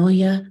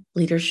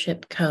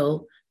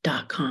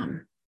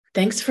magnolialeadershipco.com.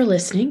 Thanks for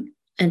listening.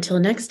 Until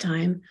next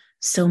time,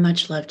 so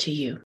much love to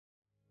you.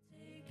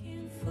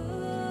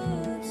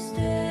 Footsteps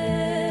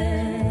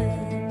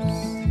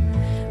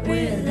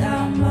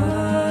without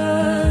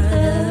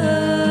mother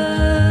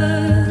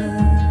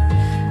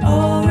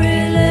or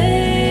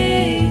related,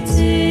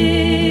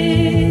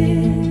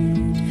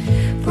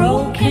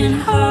 broken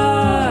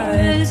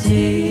hearted,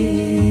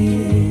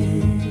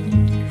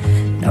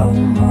 no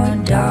more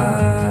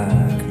dark.